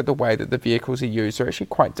 if you look at the way that the vehicles are used, they're actually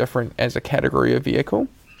quite different as a category of vehicle.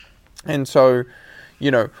 And so,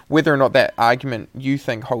 whether or not that argument you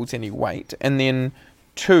think holds any weight, and then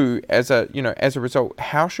two, as a result,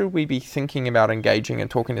 how should we be thinking about engaging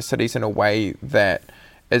and talking to cities in a way that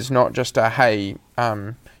is not just hey,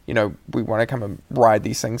 we want to come and ride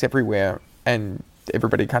these things everywhere, and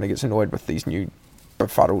everybody kind of gets annoyed with these new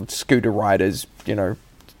befuddled scooter riders,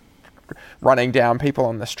 running down people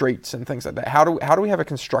on the streets and things like that. How do we have a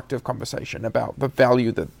constructive conversation about the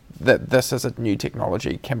value that this as a new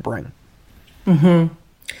technology can bring? Mm-hmm.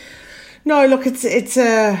 No, look, it's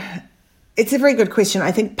a very good question.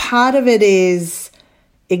 I think part of it is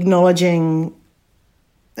acknowledging,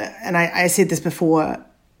 and I said this before,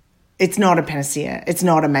 it's not a panacea. It's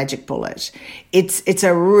not a magic bullet. It's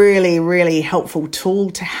a really, really helpful tool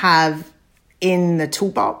to have in the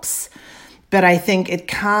toolbox. But I think I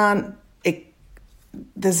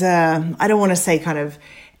don't want to say kind of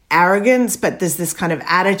arrogance, but there's this kind of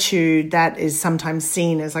attitude that is sometimes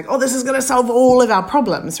seen as like, this is going to solve all of our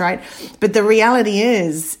problems, right? But the reality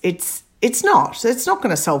is it's not. It's not going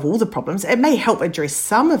to solve all the problems. It may help address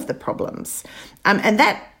some of the problems. And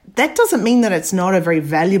that doesn't mean that it's not a very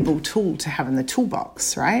valuable tool to have in the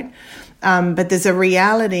toolbox, right? But there's a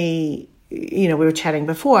reality, we were chatting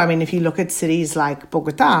before. I mean, if you look at cities like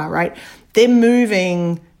Bogota, right? They're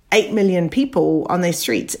moving 8 million people on their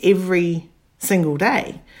streets every single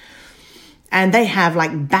day. And they have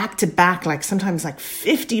back-to-back, sometimes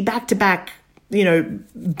 50 back-to-back,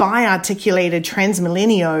 bi-articulated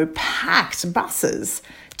Transmilenio packed buses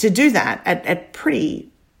to do that at pretty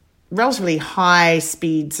relatively high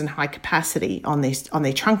speeds and high capacity on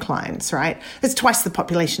their trunk lines, right? It's twice the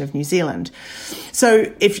population of New Zealand.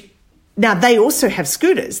 So now they also have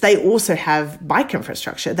scooters, they also have bike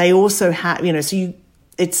infrastructure, they also have,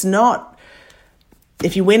 it's not,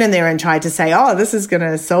 if you went in there and tried to say, this is going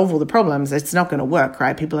to solve all the problems, it's not going to work,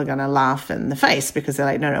 right? People are going to laugh in the face because they're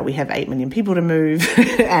like, no, we have 8 million people to move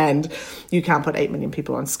and you can't put 8 million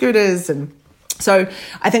people on scooters. And so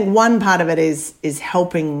I think one part of it is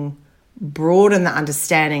helping broaden the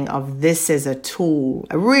understanding of this as a tool,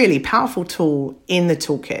 a really powerful tool in the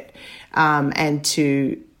toolkit, and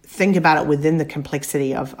to think about it within the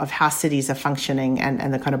complexity of how cities are functioning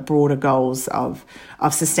and the kind of broader goals of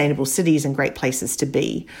sustainable cities and great places to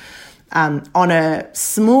be. On a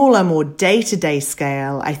smaller, more day-to-day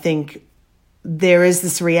scale, I think there is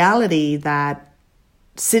this reality that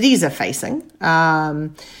cities are facing,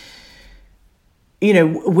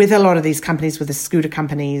 with a lot of these companies, with the scooter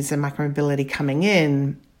companies and micromobility coming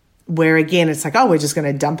in, where again, it's like, we're just going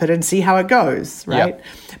to dump it and see how it goes, right?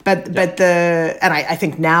 Yep. I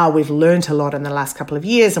think now we've learned a lot in the last couple of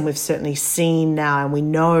years, and we've certainly seen now, and we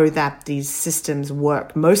know that these systems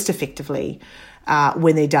work most effectively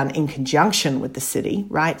when they're done in conjunction with the city,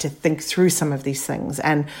 right? To think through some of these things.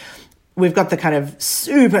 And we've got the kind of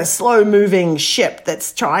super slow moving ship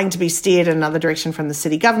that's trying to be steered in another direction from the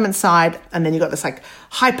city government side. And then you've got this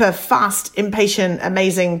hyper fast, impatient,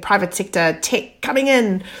 amazing private sector tech coming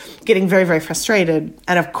in, getting very, very frustrated.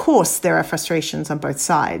 And of course, there are frustrations on both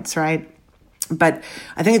sides, right? But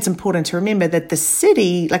I think it's important to remember that the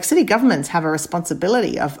city governments have a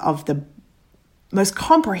responsibility of the most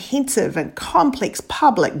comprehensive and complex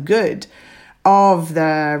public good of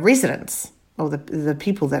the residents, or the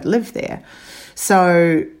people that live there.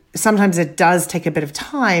 So sometimes it does take a bit of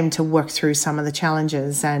time to work through some of the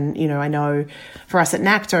challenges. And, I know for us at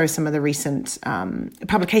NACTO, some of the recent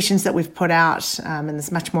publications that we've put out, and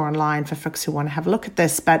there's much more online for folks who want to have a look at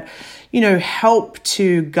this, but, help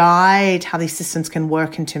to guide how these systems can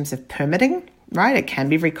work in terms of permitting, right? It can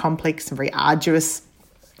be very complex and very arduous.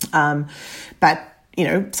 But,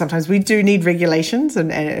 sometimes we do need regulations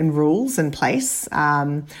and rules in place.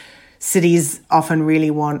 Cities often really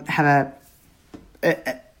have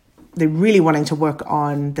they're really wanting to work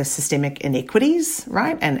on the systemic inequities,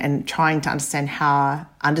 right? And trying to understand how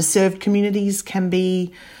underserved communities can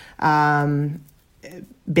be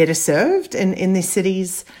better served in their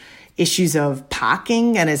cities. Issues of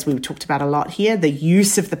parking, and as we've talked about a lot here, the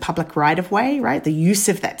use of the public right-of-way, right? The use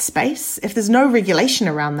of that space. If there's no regulation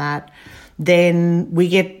around that, then we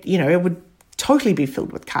get, it would totally be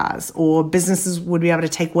filled with cars, or businesses would be able to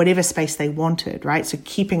take whatever space they wanted, right? So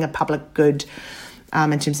keeping a public good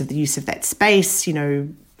in terms of the use of that space,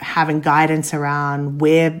 having guidance around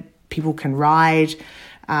where people can ride.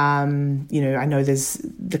 I know there's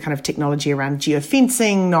the kind of technology around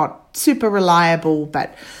geofencing, not super reliable,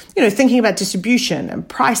 but, thinking about distribution and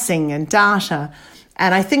pricing and data.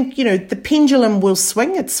 And I think, the pendulum will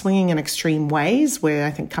swing. It's swinging in extreme ways where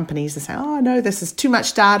I think companies are saying, oh, no, this is too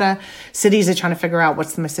much data. Cities are trying to figure out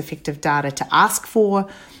what's the most effective data to ask for.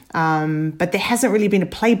 But there hasn't really been a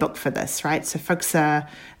playbook for this, right? So folks are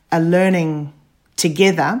learning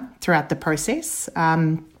together throughout the process.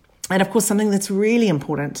 And of course, something that's really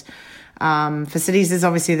important for cities is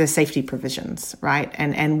obviously the safety provisions, right?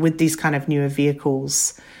 And with these kind of newer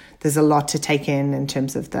vehicles, there's a lot to take in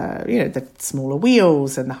terms of the smaller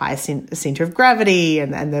wheels and the higher center of gravity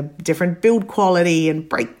and the different build quality and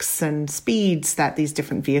brakes and speeds that these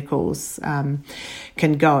different vehicles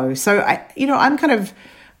can go. So I'm kind of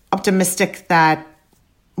optimistic that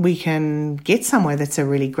we can get somewhere that's a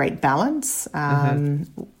really great balance.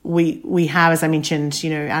 We have, as I mentioned,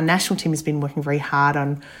 our national team has been working very hard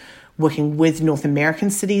on working with North American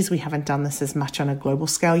cities. We haven't done this as much on a global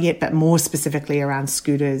scale yet, but more specifically around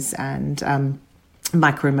scooters and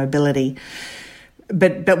micro-mobility.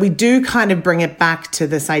 But we do kind of bring it back to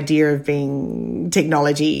this idea of being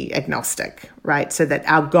technology agnostic, right? So that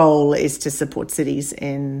our goal is to support cities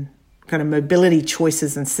in kind of mobility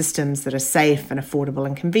choices and systems that are safe and affordable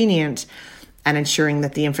and convenient, and ensuring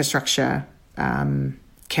that the infrastructure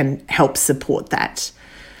can help support that.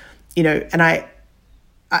 And I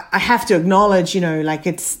have to acknowledge,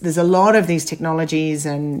 there's a lot of these technologies,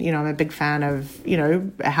 and, I'm a big fan of,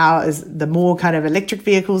 how is the more kind of electric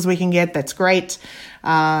vehicles we can get, that's great.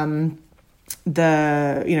 The,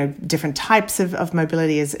 different types of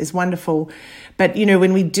mobility is wonderful. But,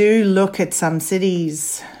 when we do look at some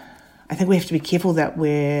cities, I think we have to be careful that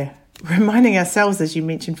we're reminding ourselves, as you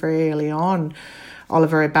mentioned very early on,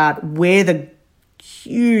 Oliver, about where the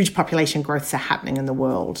huge population growths are happening in the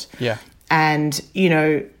world. Yeah. And,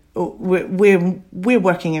 we're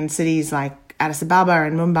working in cities like Addis Ababa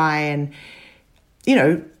and Mumbai, and,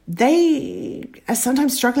 they are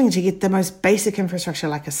sometimes struggling to get the most basic infrastructure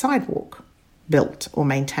like a sidewalk built or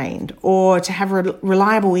maintained, or to have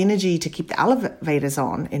reliable energy to keep the elevators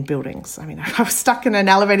on in buildings. I mean, I was stuck in an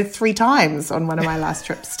elevator 3 times on one of my last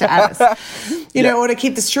trips to Addis, or to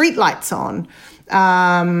keep the street lights on.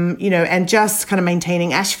 And just kind of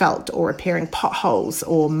maintaining asphalt or repairing potholes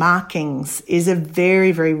or markings is a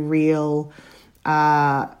very, very real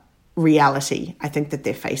reality, I think, that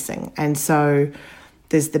they're facing. And so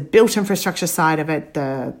there's the built infrastructure side of it,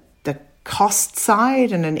 the cost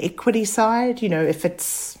side and an equity side. If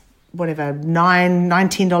it's whatever,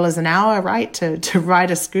 $19 an hour, right, to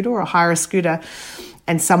ride a scooter or hire a scooter,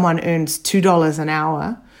 and someone earns $2 an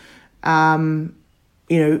hour,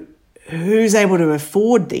 who's able to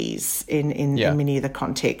afford these in many of the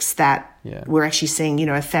contexts that we're actually seeing,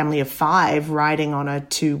 a family of 5 riding on a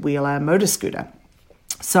 2-wheeler motor scooter.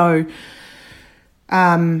 So,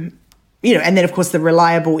 and then of course the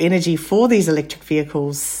reliable energy for these electric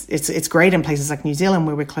vehicles, it's great in places like New Zealand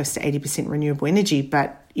where we're close to 80% renewable energy,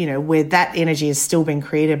 but, where that energy is still being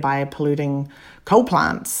created by polluting coal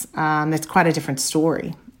plants, that's quite a different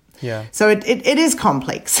story. Yeah. So it is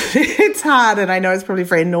complex. It's hard, and I know it's probably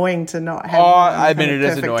very annoying to not have. It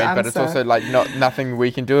is annoying, but it's also nothing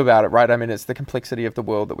we can do about it, right? I mean, it's the complexity of the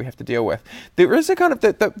world that we have to deal with. There is a kind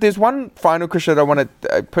of there's one final question I want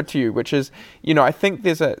to put to you, which is, I think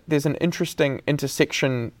there's an interesting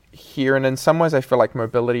intersection here, and in some ways I feel like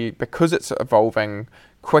mobility, because it's evolving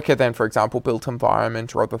quicker than, for example, built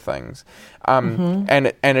environment or other things, and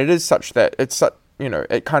it is such that it's such.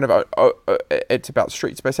 It kind of it's about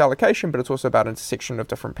street space allocation, but it's also about intersection of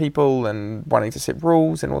different people and wanting to set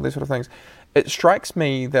rules and all these sort of things. It strikes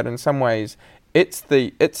me that in some ways it's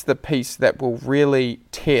the piece that will really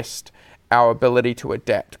test our ability to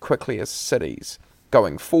adapt quickly as cities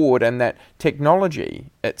going forward, and that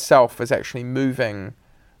technology itself is actually moving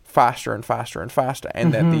faster and faster and faster,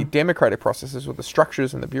 and that the democratic processes, or the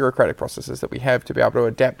structures and the bureaucratic processes that we have to be able to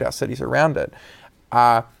adapt our cities around it,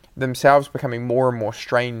 are themselves becoming more and more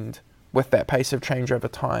strained that pace of change over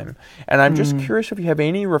time. And I'm just curious if you have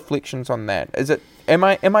any reflections on that. Am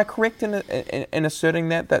I correct in asserting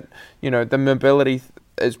that the mobility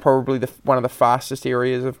is probably one of the fastest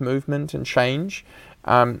areas of movement and change,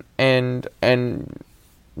 and anything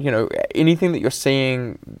that you're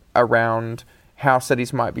seeing around how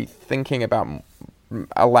cities might be thinking about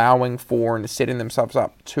allowing for and setting themselves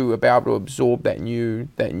up to be able to absorb those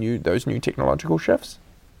new technological shifts?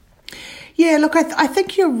 Yeah, look, I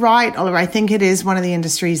think you're right, Oliver. I think it is one of the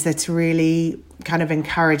industries that's really kind of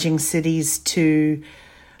encouraging cities to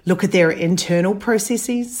look at their internal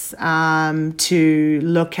processes, to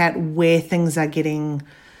look at where things are getting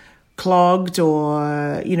clogged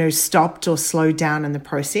or, stopped or slowed down in the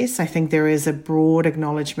process. I think there is a broad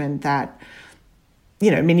acknowledgement that,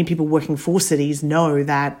 many people working for cities know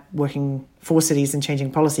that working for cities and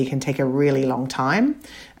changing policy can take a really long time.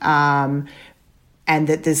 And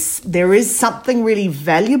that there is something really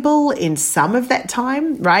valuable in some of that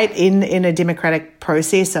time, right? In a democratic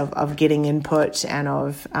process of getting input and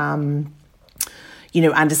of,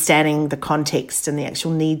 understanding the context and the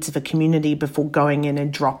actual needs of a community before going in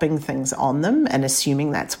and dropping things on them and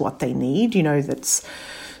assuming that's what they need.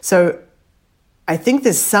 So I think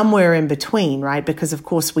there's somewhere in between, right? Because of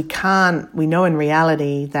course we know in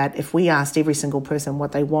reality that if we asked every single person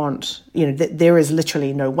what they want, there is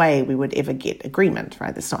literally no way we would ever get agreement,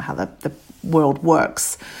 right? That's not how the world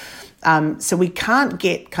works. So we can't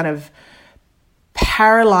get kind of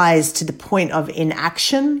paralyzed to the point of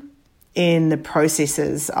inaction in the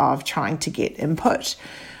processes of trying to get input.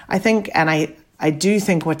 I think, and I do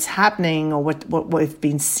think what's happening, or what we've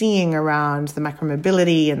been seeing around the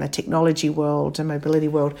micromobility and the technology world and mobility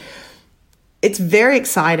world, it's very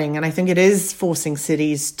exciting. And I think it is forcing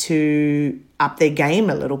cities to up their game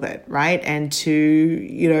a little bit, right? And to,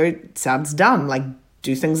 it sounds dumb, like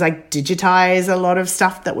do things like digitize a lot of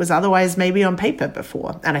stuff that was otherwise maybe on paper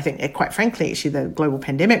before. And I think, quite frankly, actually, the global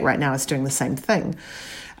pandemic right now is doing the same thing.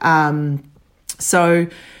 So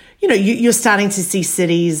you're starting to see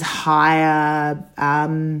cities hire,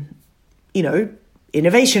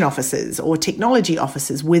 innovation officers or technology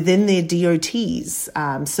officers within their DOTs,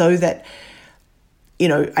 so that,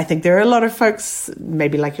 I think there are a lot of folks,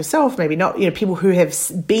 maybe like yourself, maybe not, people who have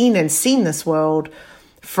been and seen this world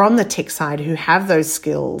from the tech side who have those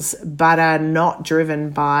skills, but are not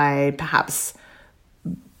driven by perhaps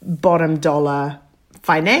bottom dollar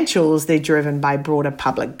financials. They're driven by broader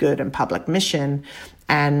public good and public mission.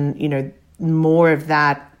 And, more of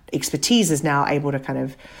that expertise is now able to kind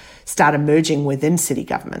of start emerging within city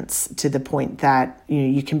governments to the point that,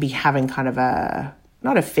 you can be having kind of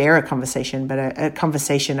not a fairer conversation, but a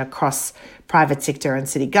conversation across private sector and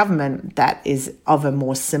city government that is of a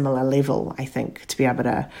more similar level, I think, to be able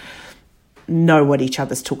to know what each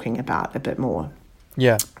other's talking about a bit more.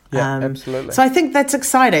 Yeah, absolutely. So I think that's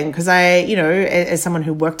exciting because as someone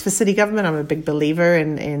who worked for city government, I'm a big believer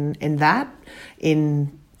in that,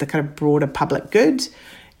 in the kind of broader public good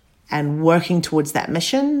and working towards that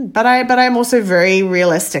mission. But I'm also very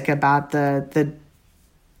realistic about the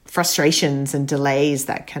frustrations and delays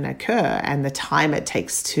that can occur and the time it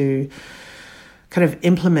takes to kind of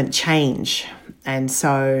implement change. And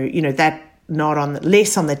so, that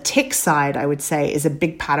less on the tech side, I would say, is a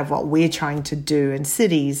big part of what we're trying to do in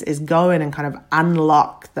cities, is go in and kind of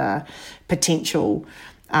unlock the potential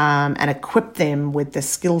and equip them with the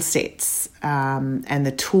skill sets and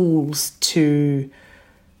the tools to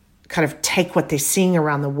kind of take what they're seeing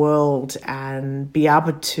around the world and be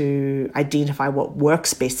able to identify what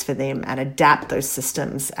works best for them and adapt those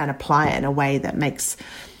systems and apply it in a way that makes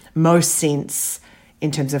most sense in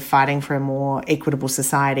terms of fighting for a more equitable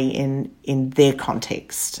society in their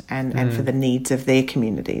context and for the needs of their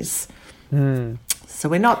communities. So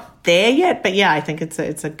we're not there yet, but yeah, I think it's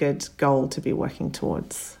a good goal to be working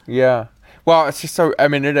towards. Yeah. Well, it's just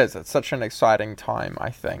it's such an exciting time, I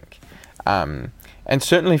think. And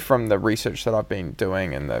certainly from the research that I've been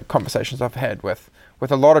doing and the conversations I've had with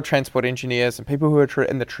a lot of transport engineers and people who are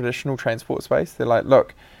in the traditional transport space, they're like,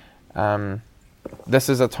 look, this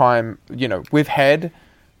is a time, we've had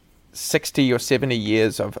 60 or 70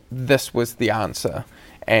 years of this was the answer.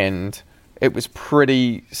 And it was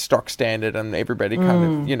pretty stock standard and everybody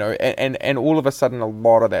kind of, and all of a sudden a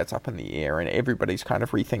lot of that's up in the air and everybody's kind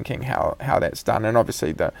of rethinking how that's done. And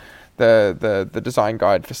obviously the design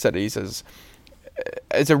guide for cities is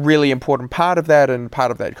a really important part of that and part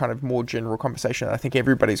of that kind of more general conversation. I think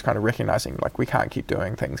everybody's kind of recognizing, like, we can't keep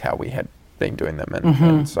doing things how we had been doing them.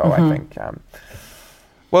 And so I think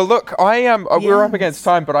Well, look, we're up Yes. against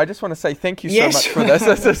time, but I just want to say thank you so Yeah, much sure. for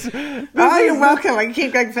this. Oh, you're welcome. I can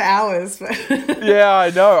keep going for hours. But Yeah, I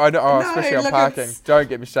know. Oh, No, especially on look, parking. it's- Don't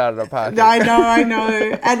get me started on parking. I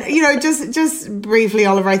know. And, just briefly,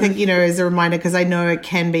 Oliver, I think, as a reminder, because I know it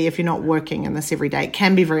can be, if you're not working in this every day, it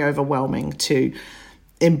can be very overwhelming to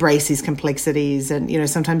embrace these complexities. And,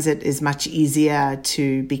 sometimes it is much easier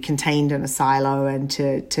to be contained in a silo and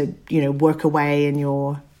to work away in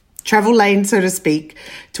your travel lane, so to speak,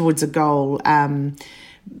 towards a goal.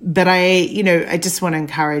 But I just want to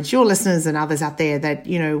encourage your listeners and others out there that,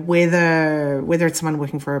 whether it's someone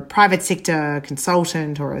working for a private sector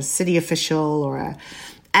consultant or a city official or a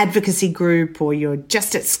advocacy group, or you're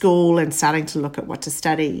just at school and starting to look at what to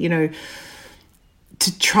study,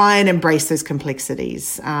 to try and embrace those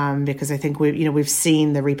complexities, because I think we've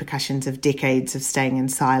seen the repercussions of decades of staying in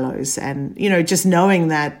silos, and just knowing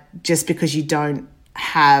that just because you don't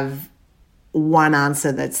have one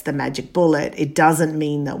answer that's the magic bullet, it doesn't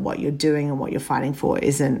mean that what you're doing and what you're fighting for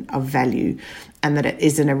isn't of value, and that it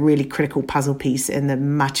isn't a really critical puzzle piece in the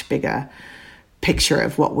much bigger picture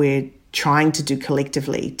of what we're trying to do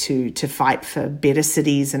collectively to fight for better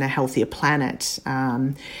cities and a healthier planet.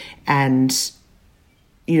 And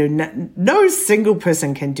no single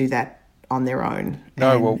person can do that on their own.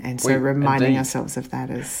 No, so reminding indeed. ourselves of that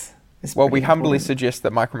is Well, we pretty humbly important. suggest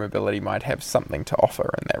that micromobility might have something to offer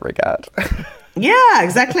in that regard. Yeah,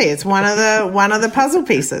 exactly. It's one of the puzzle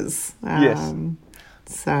pieces. Yes.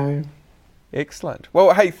 So Excellent.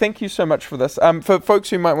 Well, hey, thank you so much for this. For folks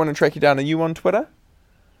who might want to track you down, are you on Twitter?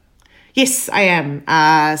 yes, I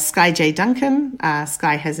am. Sky J Duncan.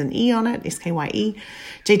 Sky has an E on it. SKYE.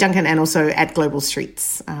 J Duncan, and also at Global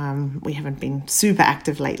Streets. We haven't been super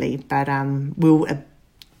active lately, but we'll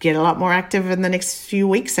get a lot more active in the next few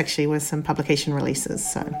weeks, actually, with some publication releases.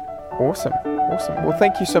 So Awesome. Well,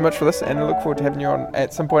 thank you so much for this, and I look forward to having you on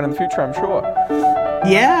at some point in the future, I'm sure.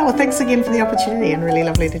 yeah, well, thanks again for the opportunity, and really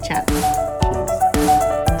lovely to chat.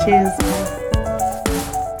 Cheers.